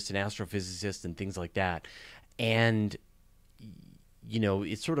cosmologists and astrophysicists and things like that, and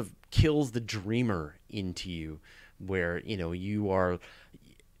it sort of kills the dreamer into you, where you are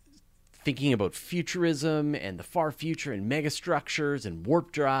thinking about futurism and the far future and megastructures and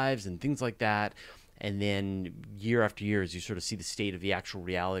warp drives and things like that. And then year after year, as you sort of see the state of the actual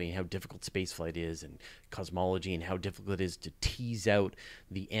reality and how difficult spaceflight is and cosmology and how difficult it is to tease out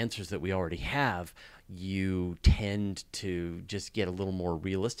the answers that we already have, you tend to just get a little more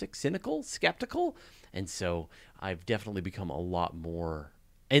realistic, cynical, skeptical. And so I've definitely become a lot more.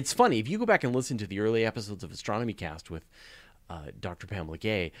 It's funny, if you go back and listen to the early episodes of Astronomy Cast with Dr. Pamela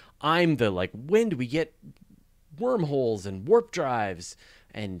Gay, I'm the when do we get wormholes and warp drives?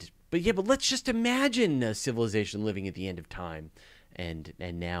 But let's just imagine a civilization living at the end of time. And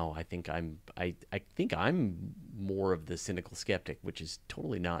now I think I'm more of the cynical skeptic, which is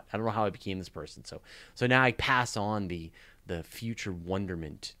totally not. I don't know how I became this person. So now I pass on the future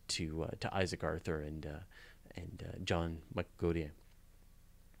wonderment to Isaac Arthur and John McGaudier.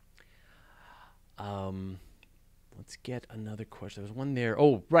 Let's get another question. There was one there.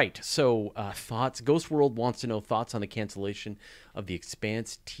 Oh, right. So thoughts. Ghost World wants to know thoughts on the cancellation of the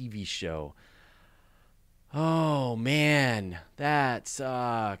Expanse TV show. Oh, man. That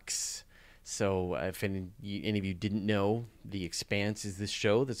sucks. So if any of you didn't know, The Expanse is this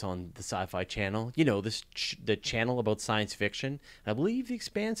show that's on the Sci-Fi Channel. The channel about science fiction. I believe The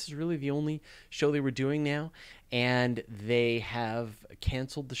Expanse is really the only show they were doing now. And they have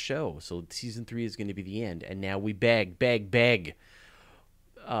canceled the show. So season 3 is going to be the end. And now we beg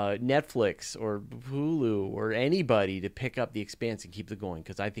Netflix or Hulu or anybody to pick up The Expanse and keep it going,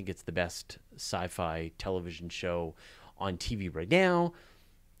 because I think it's the best sci-fi television show on TV right now.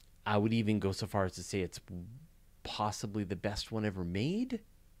 I would even go so far as to say it's possibly the best one ever made.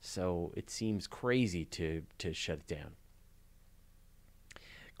 So it seems crazy to shut it down.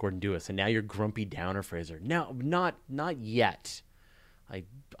 Gordon Dewis, and now you're grumpy downer, Fraser. No, not yet.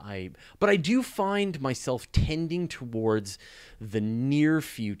 But I do find myself tending towards the near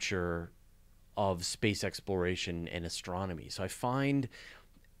future of space exploration and astronomy. So I find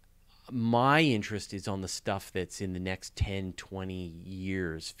my interest is on the stuff that's in the next 10, 20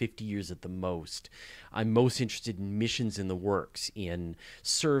 years, 50 years at the most. I'm most interested in missions in the works, in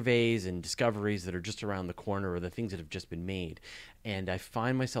surveys and discoveries that are just around the corner, or the things that have just been made. And I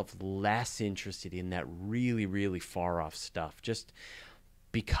find myself less interested in that really, really far off stuff, just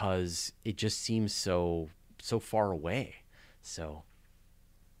because it just seems so far away. So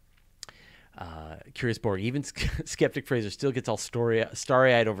Curious Borg, even Skeptic Fraser still gets all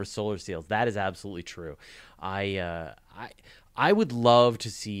starry-eyed over solar sails. That is absolutely true. I would love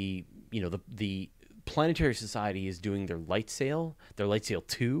to see, the Planetary Society is doing their Light Sail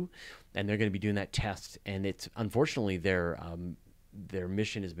 2, and they're going to be doing that test. And it's unfortunately their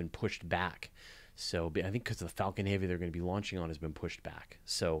mission has been pushed back. So I think because the Falcon Heavy they're going to be launching on has been pushed back.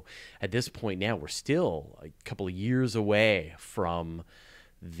 So at this point now, we're still a couple of years away from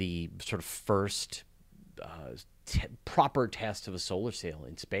the sort of first proper test of a solar sail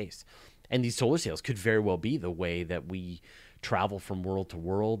in space. And these solar sails could very well be the way that we travel from world to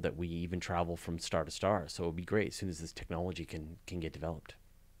world, that we even travel from star to star. So it would be great as soon as this technology can get developed.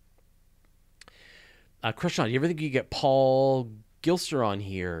 Krishnan, do you ever think you get Paul Gilster on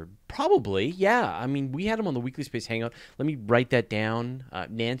here? Probably, yeah. I mean, we had him on the Weekly Space Hangout. Let me write that down.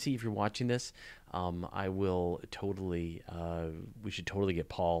 Nancy, if you're watching this, I will totally, we should totally get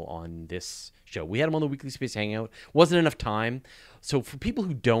Paul on this show. We had him on the Weekly Space Hangout. Wasn't enough time. So for people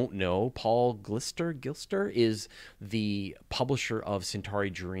who don't know, Paul Gilster is the publisher of Centauri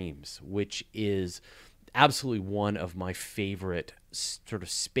Dreams, which is absolutely one of my favorite sort of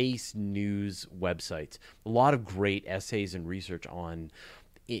space news websites. A lot of great essays and research on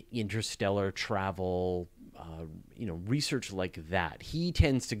interstellar travel, research like that. He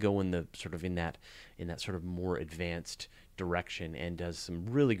tends to go in that sort of more advanced direction and does some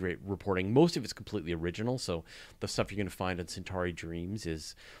really great reporting. Most of it's completely original. So the stuff you're going to find on Centauri Dreams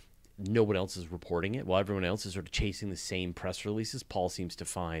is no one else is reporting it. While everyone else is sort of chasing the same press releases, Paul seems to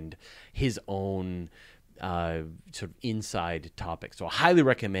find his own sort of inside topic. So I highly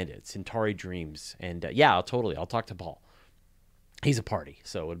recommend it. Centauri Dreams. And I'll talk to Paul. He's a party,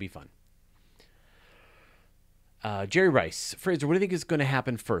 so it'd be fun. Jerry Rice, Fraser, what do you think is going to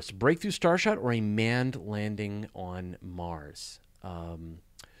happen first? Breakthrough Starshot or a manned landing on Mars?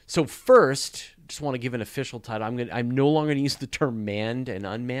 So first, just want to give an official title. I'm no longer going to use the term manned and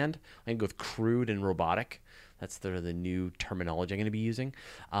unmanned. I'm going to go with crewed and robotic. That's the new terminology I'm going to be using.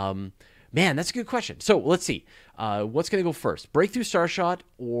 Man, that's a good question. So let's see. What's going to go first? Breakthrough Starshot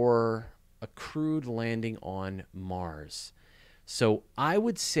or a crewed landing on Mars? So I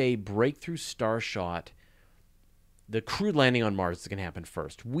would say Breakthrough Starshot. The crewed landing on Mars is going to happen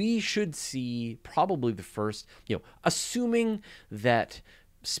first. We should see probably the first, assuming that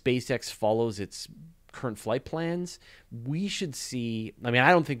SpaceX follows its current flight plans, we should see, I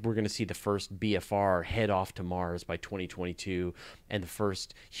don't think we're going to see the first BFR head off to Mars by 2022 and the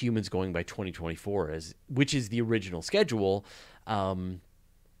first humans going by 2024, which is the original schedule.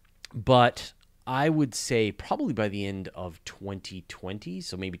 But I would say probably by the end of 2020,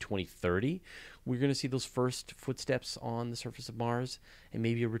 so maybe 2030, we're going to see those first footsteps on the surface of Mars and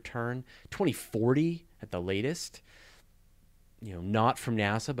maybe a return. 2040 at the latest. Not from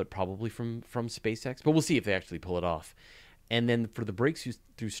NASA, but probably from SpaceX. But we'll see if they actually pull it off. And then for the breakthrough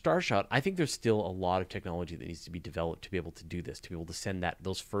through Starshot, I think there's still a lot of technology that needs to be developed to be able to do this, to be able to send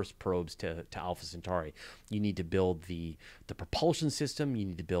those first probes to Alpha Centauri. You need to build the propulsion system. You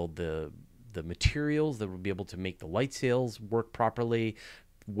need to build the materials that will be able to make the light sails work properly,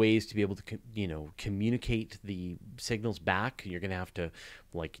 ways to be able to communicate the signals back. You're going to have to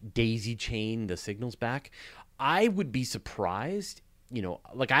daisy chain the signals back. I would be surprised,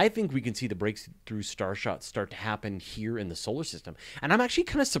 I think we can see the breakthrough Starshot start to happen here in the solar system. And I'm actually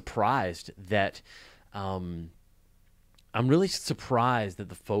kind of surprised that, I'm really surprised that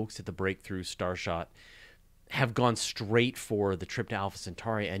the folks at the breakthrough Starshot have gone straight for the trip to Alpha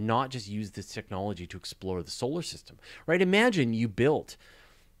Centauri and not just use this technology to explore the solar system, right? Imagine you built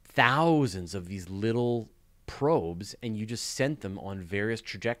thousands of these little probes and you just sent them on various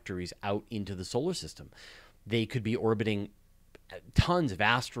trajectories out into the solar system. They could be orbiting tons of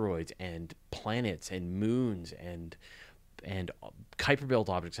asteroids and planets and moons and Kuiper Belt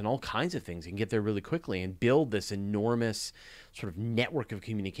objects and all kinds of things, and get there really quickly and build this enormous sort of network of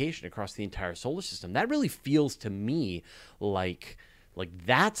communication across the entire solar system. That really feels to me like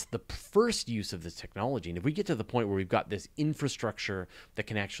that's the first use of this technology. And if we get to the point where we've got this infrastructure that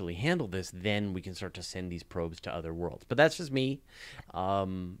can actually handle this, then we can start to send these probes to other worlds. But that's just me.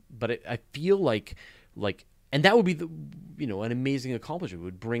 But I feel like, and that would be an amazing accomplishment. It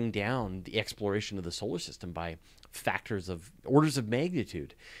would bring down the exploration of the solar system by orders of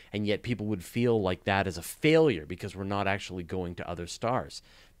magnitude. And yet people would feel like that is a failure because we're not actually going to other stars.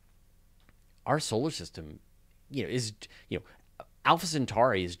 Our solar system, is, Alpha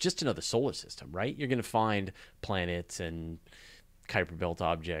Centauri is just another solar system, right? You're going to find planets and Kuiper Belt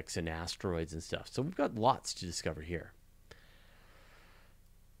objects and asteroids and stuff. So we've got lots to discover here.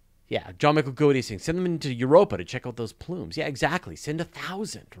 Yeah, John Michael Godey saying, send them into Europa to check out those plumes. Yeah, exactly. Send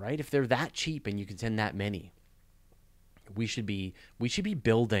 1,000, right? If they're that cheap and you can send that many. We should be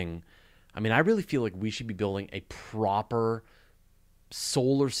building, I really feel like we should be building a proper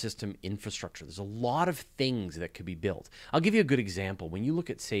solar system infrastructure. There's a lot of things that could be built. I'll give you a good example. When you look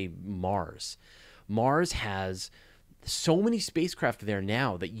at, say, Mars has so many spacecraft there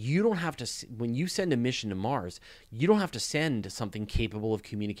now that you don't have to, when you send a mission to Mars, you don't have to send something capable of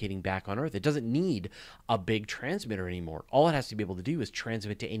communicating back on Earth. It doesn't need a big transmitter anymore. All it has to be able to do is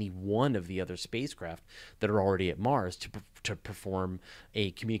transmit to any one of the other spacecraft that are already at Mars to perform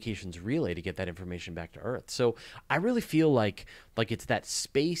a communications relay to get that information back to Earth. So I really feel like it's that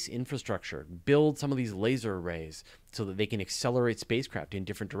space infrastructure. Build some of these laser arrays so that they can accelerate spacecraft in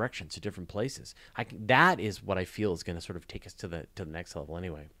different directions to different places. That is what I feel is going to sort of take us to the next level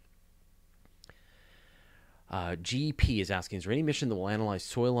anyway. GP is asking, is there any mission that will analyze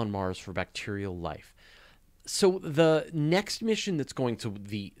soil on Mars for bacterial life? So the next mission that's going to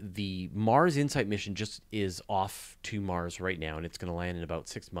the Mars Insight mission just is off to Mars right now, and it's going to land in about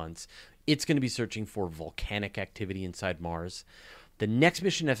 6 months. It's going to be searching for volcanic activity inside Mars. The next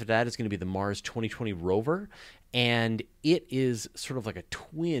mission after that is going to be the Mars 2020 rover, and it is sort of like a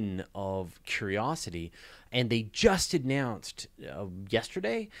twin of Curiosity. And they just announced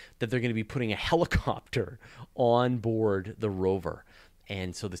yesterday that they're going to be putting a helicopter on board the rover.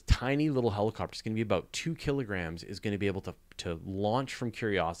 And so this tiny little helicopter is going to be about 2 kilograms, is going to be able to launch from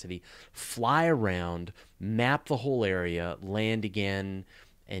Curiosity, fly around, map the whole area, land again,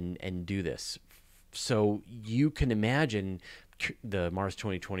 and do this. So you can imagine the Mars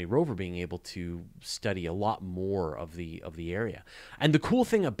 2020 rover being able to study a lot more of the area. And the cool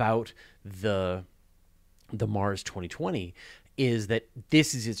thing about the Mars 2020 is that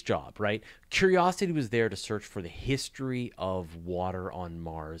this is its job, right? Curiosity was there to search for the history of water on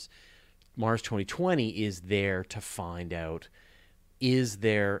Mars. Mars 2020 is there to find out, has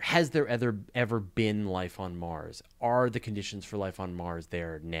there ever been life on Mars? Are the conditions for life on Mars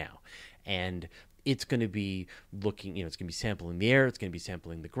there now? And it's going to be looking, it's going to be sampling the air, it's going to be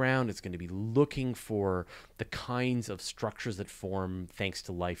sampling the ground, it's going to be looking for the kinds of structures that form thanks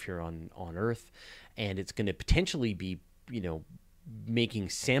to life here on Earth. And it's going to potentially be, making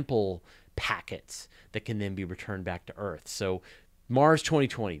sample packets that can then be returned back to Earth. So Mars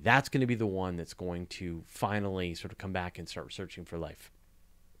 2020, that's going to be the one that's going to finally sort of come back and start searching for life.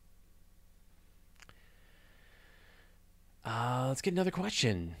 Let's get another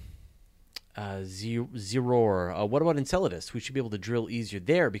question. Zeror, what about Enceladus? We should be able to drill easier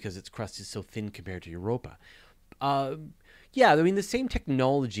there because its crust is so thin compared to Europa. Yeah, I mean, the same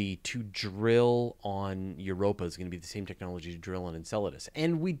technology to drill on Europa is going to be the same technology to drill on Enceladus.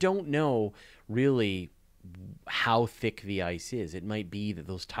 And we don't know really how thick the ice is. It might be that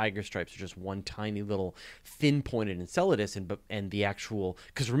those tiger stripes are just one tiny little thin point in Enceladus, and the actual,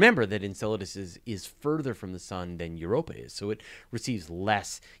 because remember that Enceladus is further from the sun than Europa is, so it receives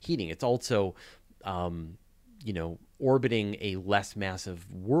less heating. It's also orbiting a less massive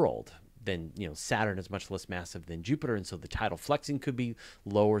world than, Saturn is much less massive than Jupiter, and so the tidal flexing could be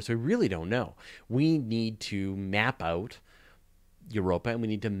lower. So we really don't know. We need to map out Europa, and we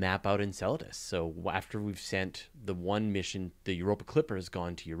need to map out Enceladus. So after we've sent the one mission, the Europa Clipper has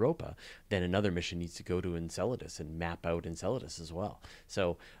gone to Europa, then another mission needs to go to Enceladus and map out Enceladus as well.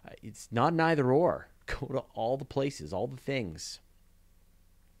 So it's not an either or. Go to all the places, all the things.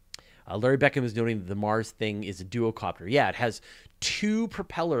 Larry Beckham is noting that the Mars thing is a duocopter. Yeah, it has two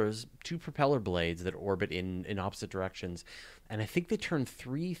propeller blades that orbit in opposite directions, and I think they turn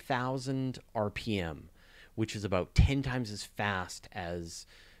 3,000 RPM, which is about 10 times as fast as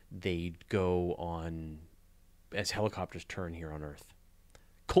they go as helicopters turn here on Earth.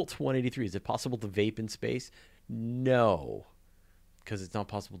 Colt 183, is it possible to vape in space? No, because it's not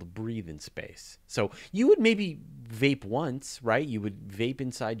possible to breathe in space. So you would maybe vape once, right? You would vape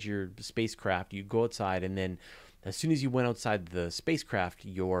inside your spacecraft. You'd go outside, and then as soon as you went outside the spacecraft,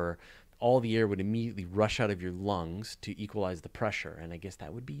 all the air would immediately rush out of your lungs to equalize the pressure. And I guess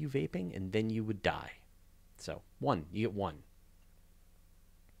that would be you vaping, and then you would die. So you get one.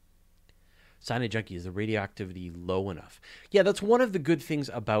 Cyanide Junkie, is the radioactivity low enough? Yeah, that's one of the good things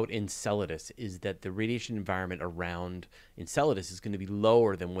about Enceladus, is that the radiation environment around Enceladus is going to be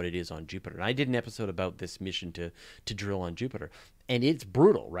lower than what it is on Jupiter. And I did an episode about this mission to drill on Jupiter, and it's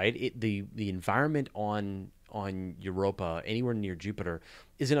brutal, right? The environment on Europa, anywhere near Jupiter,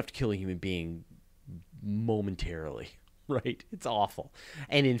 is enough to kill a human being momentarily. Right? It's awful.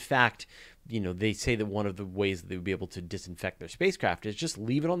 And in fact, they say that one of the ways that they would be able to disinfect their spacecraft is just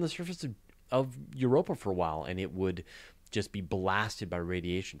leave it on the surface of Europa for a while, and it would just be blasted by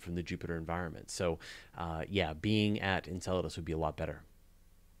radiation from the Jupiter environment. So, being at Enceladus would be a lot better.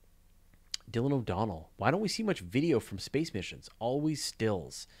 Dylan O'Donnell, why don't we see much video from space missions? Always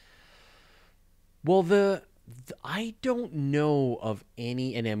stills. Well, I don't know of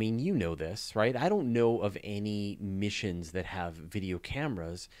any, and I mean, you know this, right? I don't know of any missions that have video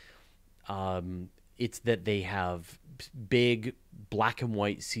cameras. It's that they have big black and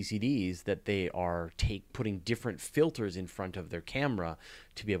white CCDs that they are putting different filters in front of their camera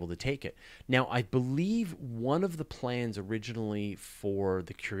to be able to take it. Now, I believe one of the plans originally for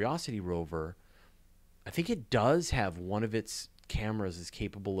the Curiosity rover, I think it does have one of its cameras is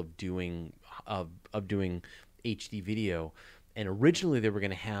capable of doing HD video, and originally they were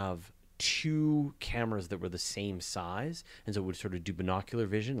going to have two cameras that were the same size, and so it would sort of do binocular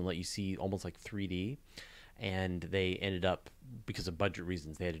vision and let you see almost like 3D. And they ended up, because of budget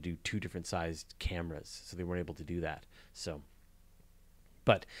reasons, they had to do two different sized cameras, so they weren't able to do that. So,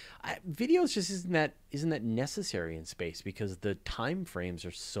 but videos just isn't that necessary in space, because the time frames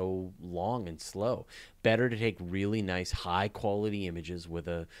are so long and slow. Better to take really nice high quality images with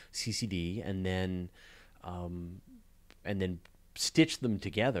a CCD and then stitch them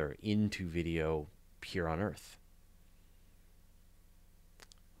together into video here on Earth.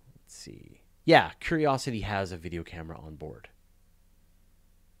 Let's see. Yeah, Curiosity has a video camera on board.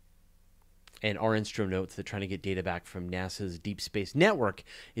 And our Instro notes that trying to get data back from NASA's Deep Space Network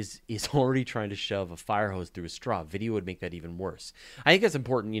is already trying to shove a fire hose through a straw. Video would make that even worse. I think that's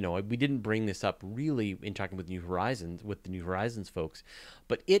important. We didn't bring this up really in talking with the New Horizons folks,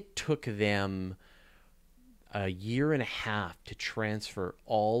 but it took them a year and a half to transfer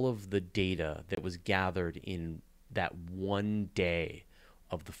all of the data that was gathered in that one day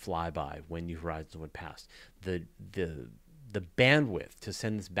of the flyby when New Horizons went past. The the bandwidth to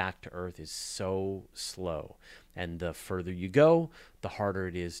send this back to Earth is so slow, and the further you go, the harder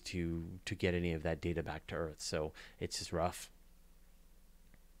it is to get any of that data back to Earth. So it's just rough.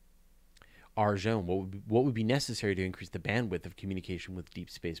 Arjun, what would be necessary to increase the bandwidth of communication with deep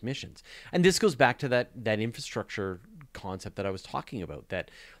space missions? And this goes back to that infrastructure concept that I was talking about.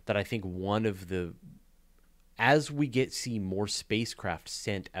 That I think one of the, as we see more spacecraft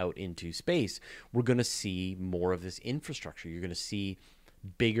sent out into space, we're going to see more of this infrastructure. You're going to see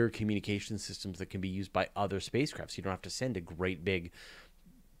bigger communication systems that can be used by other spacecraft. So you don't have to send a great big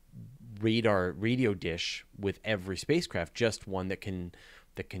radio dish with every spacecraft, just one that can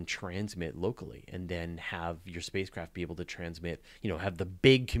transmit locally, and then have your spacecraft be able to transmit, have the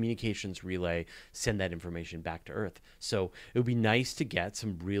big communications relay send that information back to Earth. So it would be nice to get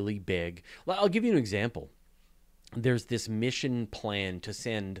some really big, I'll give you an example. There's this mission plan to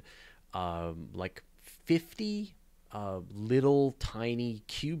send 50 little tiny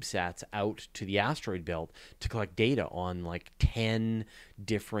CubeSats out to the asteroid belt to collect data on 10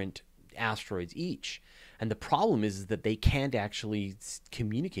 different asteroids each. And the problem is that they can't actually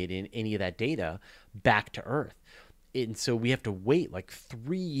communicate in any of that data back to Earth. And so we have to wait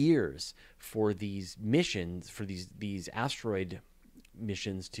 3 years for these missions, for these asteroid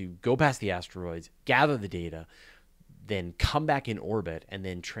missions to go past the asteroids, gather the data, then come back in orbit, and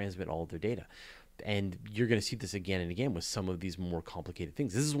then transmit all of their data. And you're going to see this again and again with some of these more complicated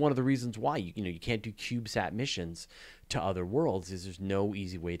things. This is one of the reasons why you can't do CubeSat missions to other worlds, is there's no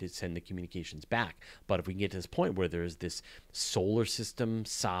easy way to send the communications back. But if we can get to this point where there's this solar system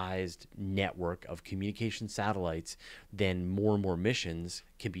sized network of communication satellites, then more and more missions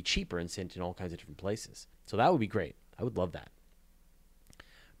can be cheaper and sent in all kinds of different places. So that would be great. I would love that.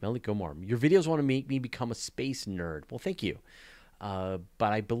 Melik Omar, your videos want to make me become a space nerd. Well, thank you.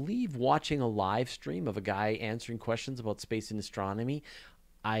 But I believe watching a live stream of a guy answering questions about space and astronomy,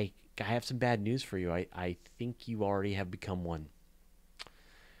 I have some bad news for you. I think you already have become one.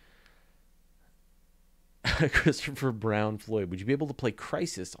 Christopher Brown Floyd, would you be able to play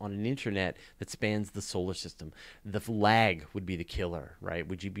Crisis on an internet that spans the solar system? The lag would be the killer, right?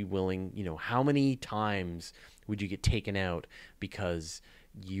 Would you be willing, how many times would you get taken out because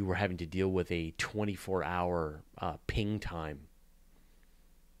you were having to deal with a 24-hour ping time?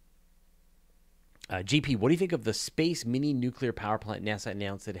 GP, what do you think of the space mini nuclear power plant NASA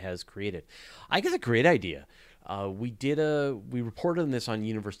announced it has created? I think it's a great idea. We reported on this on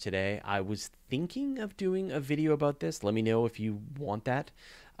Universe Today. I was thinking of doing a video about this. Let me know if you want that.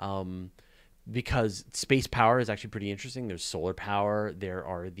 Because space power is actually pretty interesting. There's solar power. There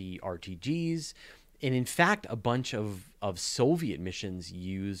are the RTGs. And in fact, a bunch of Soviet missions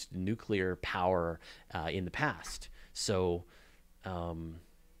used nuclear power in the past. So,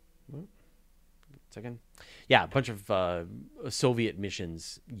 second. Yeah, a bunch of Soviet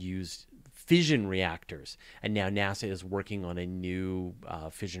missions used fission reactors, and now NASA is working on a new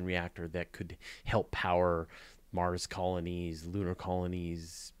fission reactor that could help power Mars colonies, lunar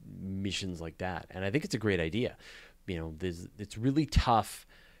colonies, missions like that. And I think it's a great idea. It's really tough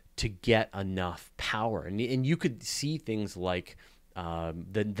to get enough power, and you could see things like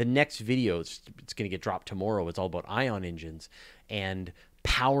the next video. It's going to get dropped tomorrow. It's all about ion engines, and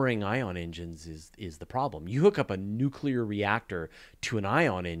powering ion engines is the problem. You hook up a nuclear reactor to an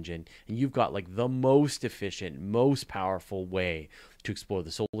ion engine, and you've got the most efficient, most powerful way to explore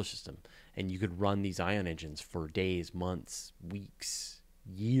the solar system. And you could run these ion engines for days, months, weeks,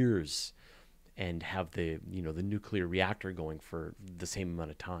 years, and have the nuclear reactor going for the same amount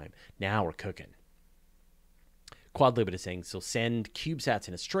of time. Now we're cooking. Quadlibit is saying, so send CubeSats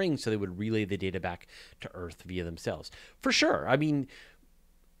in a string so they would relay the data back to Earth via themselves. For sure. I mean,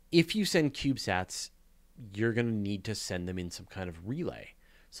 if you send CubeSats, you're going to need to send them in some kind of relay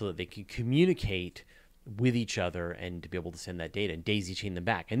so that they can communicate with each other and to be able to send that data and daisy chain them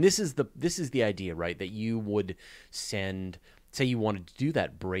back. And this is the idea, right? That you would send, say you wanted to do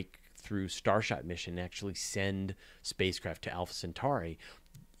that breakthrough Starshot mission, actually send spacecraft to Alpha Centauri.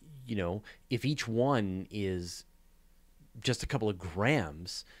 If each one is just a couple of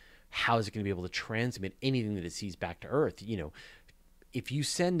grams, how is it going to be able to transmit anything that it sees back to Earth? If you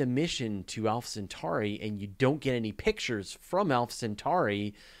send a mission to Alpha Centauri and you don't get any pictures from Alpha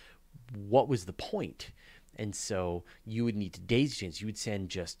Centauri, what was the point? And so you would need to daisy chain. You would send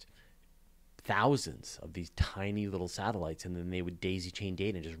just thousands of these tiny little satellites, and then they would daisy chain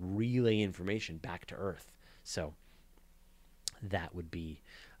data and just relay information back to Earth. So that would be,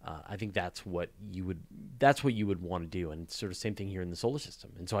 I think that's what you would want to do. And it's sort of same thing here in the solar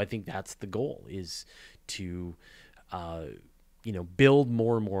system. And so I think that's the goal, is to build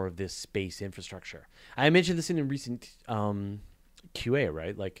more and more of this space infrastructure. I mentioned this in a recent QA,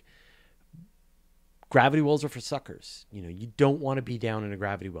 right? Like, gravity wells are for suckers. You don't want to be down in a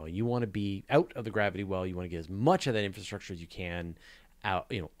gravity well. You want to be out of the gravity well. You want to get as much of that infrastructure as you can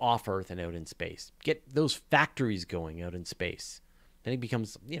out, off Earth and out in space. Get those factories going out in space. Then it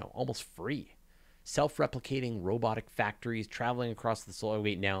becomes, almost free. Self-replicating robotic factories traveling across the solar.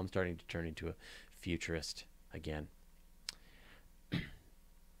 Wait, now I'm starting to turn into a futurist again.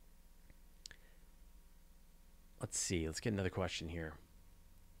 Let's see. Let's get another question here.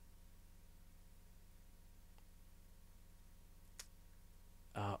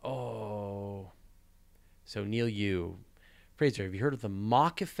 So Neil Yu, Fraser, have you heard of the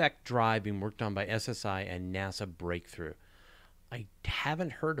Mach effect drive being worked on by SSI and NASA Breakthrough? I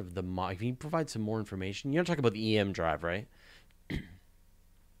haven't heard of the Mach. Can you provide some more information? You're not talking about the EM drive, right?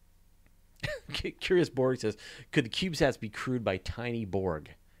 Curious Borg says, could the CubeSats be crewed by tiny Borg?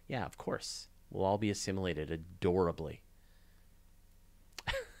 Yeah, of course. We'll all be assimilated adorably.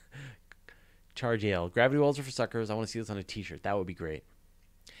 Charge Ale. Gravity wells are for suckers. I want to see this on a t-shirt. That would be great.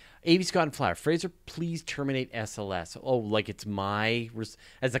 A.V. Scott and Flower. Fraser, please terminate SLS. Oh, like it's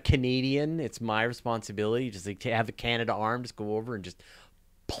as a Canadian, it's my responsibility just like to have the Canada arm just go over and just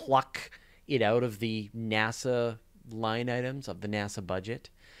pluck it out of the NASA line items of the NASA budget.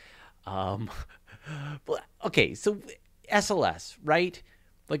 Okay, so SLS, right?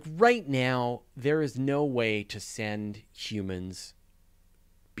 Like right now, there is no way to send humans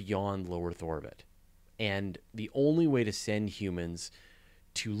beyond low Earth orbit. And the only way to send humans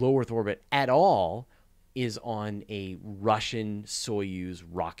to low Earth orbit at all is on a Russian Soyuz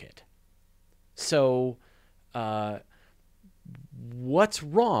rocket. So what's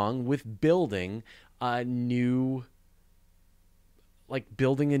wrong with building a new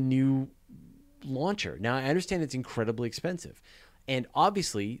launcher? Now, I understand it's incredibly expensive. And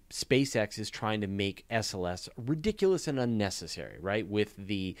obviously, SpaceX is trying to make SLS ridiculous and unnecessary, right? With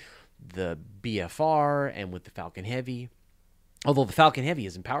the BFR and with the Falcon Heavy. Although the Falcon Heavy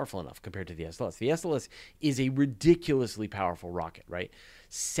isn't powerful enough compared to the SLS. The SLS is a ridiculously powerful rocket, right?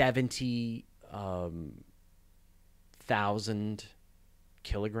 70,000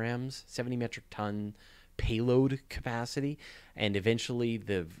 kilograms, 70 metric ton payload capacity, and eventually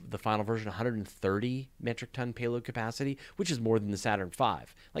the final version 130 metric ton payload capacity, which is more than the Saturn V.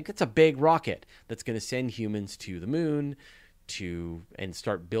 Like, that's a big rocket that's going to send humans to the moon and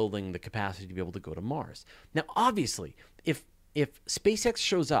start building the capacity to be able to go to Mars. Now, obviously, if SpaceX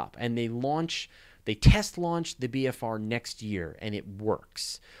shows up and they test launch the BFR next year and it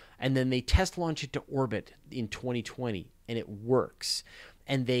works, and then they test launch it to orbit in 2020 and it works,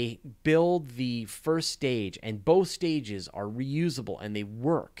 and they build the first stage and both stages are reusable and they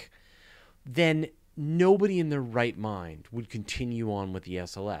work, then nobody in their right mind would continue on with the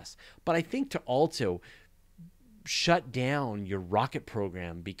SLS. But I think to also shut down your rocket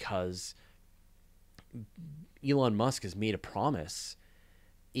program because Elon Musk has made a promise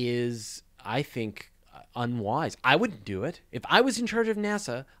is, I think, unwise. I wouldn't do it. If I was in charge of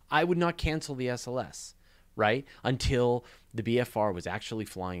NASA, I would not cancel the SLS, right? Until the BFR was actually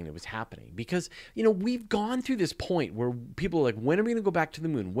flying and it was happening. Because, we've gone through this point where people are like, when are we going to go back to the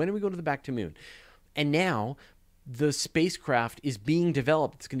moon? When are we going to the back to the moon? And now the spacecraft is being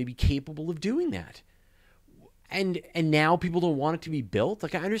developed. It's going to be capable of doing that. And now people don't want it to be built.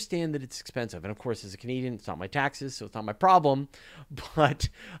 Like, I understand that it's expensive, and of course, as a Canadian, it's not my taxes, so it's not my problem. But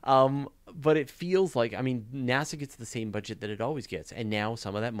it feels like, NASA gets the same budget that it always gets, and now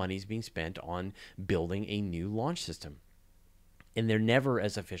some of that money is being spent on building a new launch system, and they're never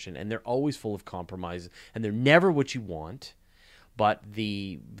as efficient, and they're always full of compromise, and they're never what you want. But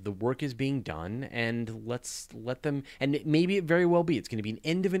the work is being done, and let's let them. And maybe it very well be it's going to be an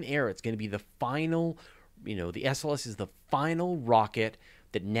end of an era. It's going to be the final. The SLS is the final rocket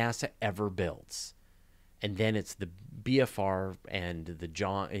that NASA ever builds. And then it's the BFR and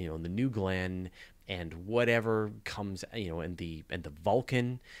the New Glenn and whatever comes, and the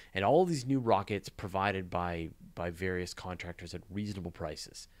Vulcan and all these new rockets provided by various contractors at reasonable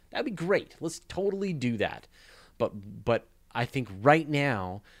prices. That'd be great. Let's totally do that. But I think right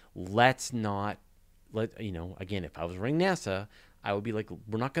now, again, if I was running NASA, I would be like,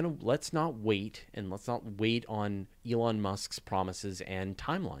 let's not wait on Elon Musk's promises and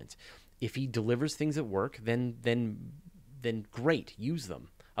timelines. If he delivers things that work, then great, use them.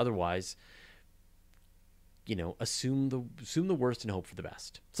 Otherwise, assume the worst and hope for the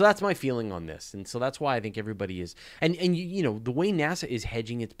best. So that's my feeling on this. And so that's why I think everybody is, and the way NASA is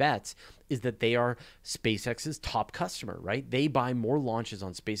hedging its bets is that they are SpaceX's top customer, right? They buy more launches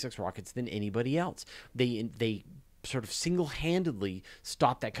on SpaceX rockets than anybody else. They sort of single-handedly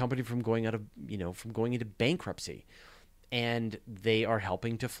stopped that company from going into bankruptcy, and they are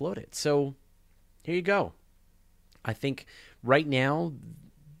helping to float it. So here you go. I think right now,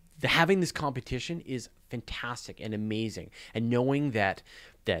 having this competition is fantastic and amazing, and knowing that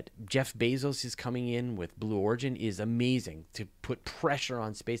Jeff Bezos is coming in with Blue Origin is amazing to put pressure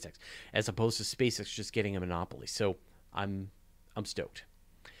on SpaceX, as opposed to SpaceX just getting a monopoly. So I'm stoked.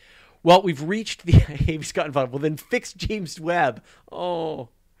 Well, we've reached the Avis got involved. Well, then fix James Webb. Oh,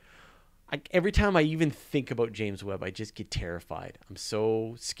 every time I even think about James Webb, I just get terrified. I'm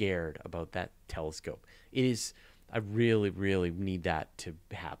so scared about that telescope. I really, really need that to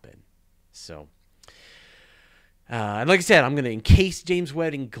happen. So, and like I said, I'm going to encase James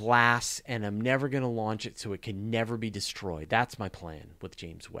Webb in glass, and I'm never going to launch it so it can never be destroyed. That's my plan with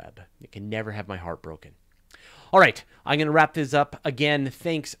James Webb. It can never have my heart broken. All right, I'm going to wrap this up. Again,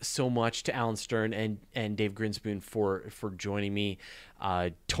 thanks so much to Alan Stern and Dave Grinspoon for joining me.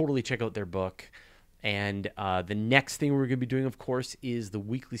 Totally check out their book. And the next thing we're going to be doing, of course, is the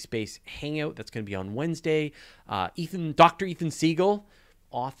Weekly Space Hangout. That's going to be on Wednesday. Dr. Ethan Siegel,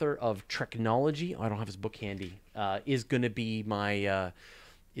 author of Treknology, I don't have his book handy, is going to be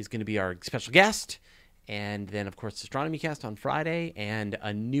our special guest. And then, of course, Astronomy Cast on Friday, and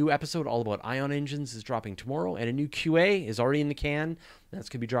a new episode all about ion engines is dropping tomorrow, and a new QA is already in the can. That's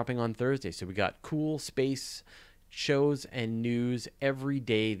going to be dropping on Thursday. So we got cool space shows and news every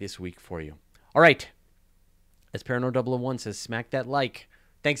day this week for you. All right. As Parano 001 says, smack that like.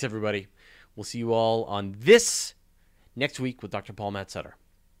 Thanks, everybody. We'll see you all on this next week with Dr. Paul Matt Sutter.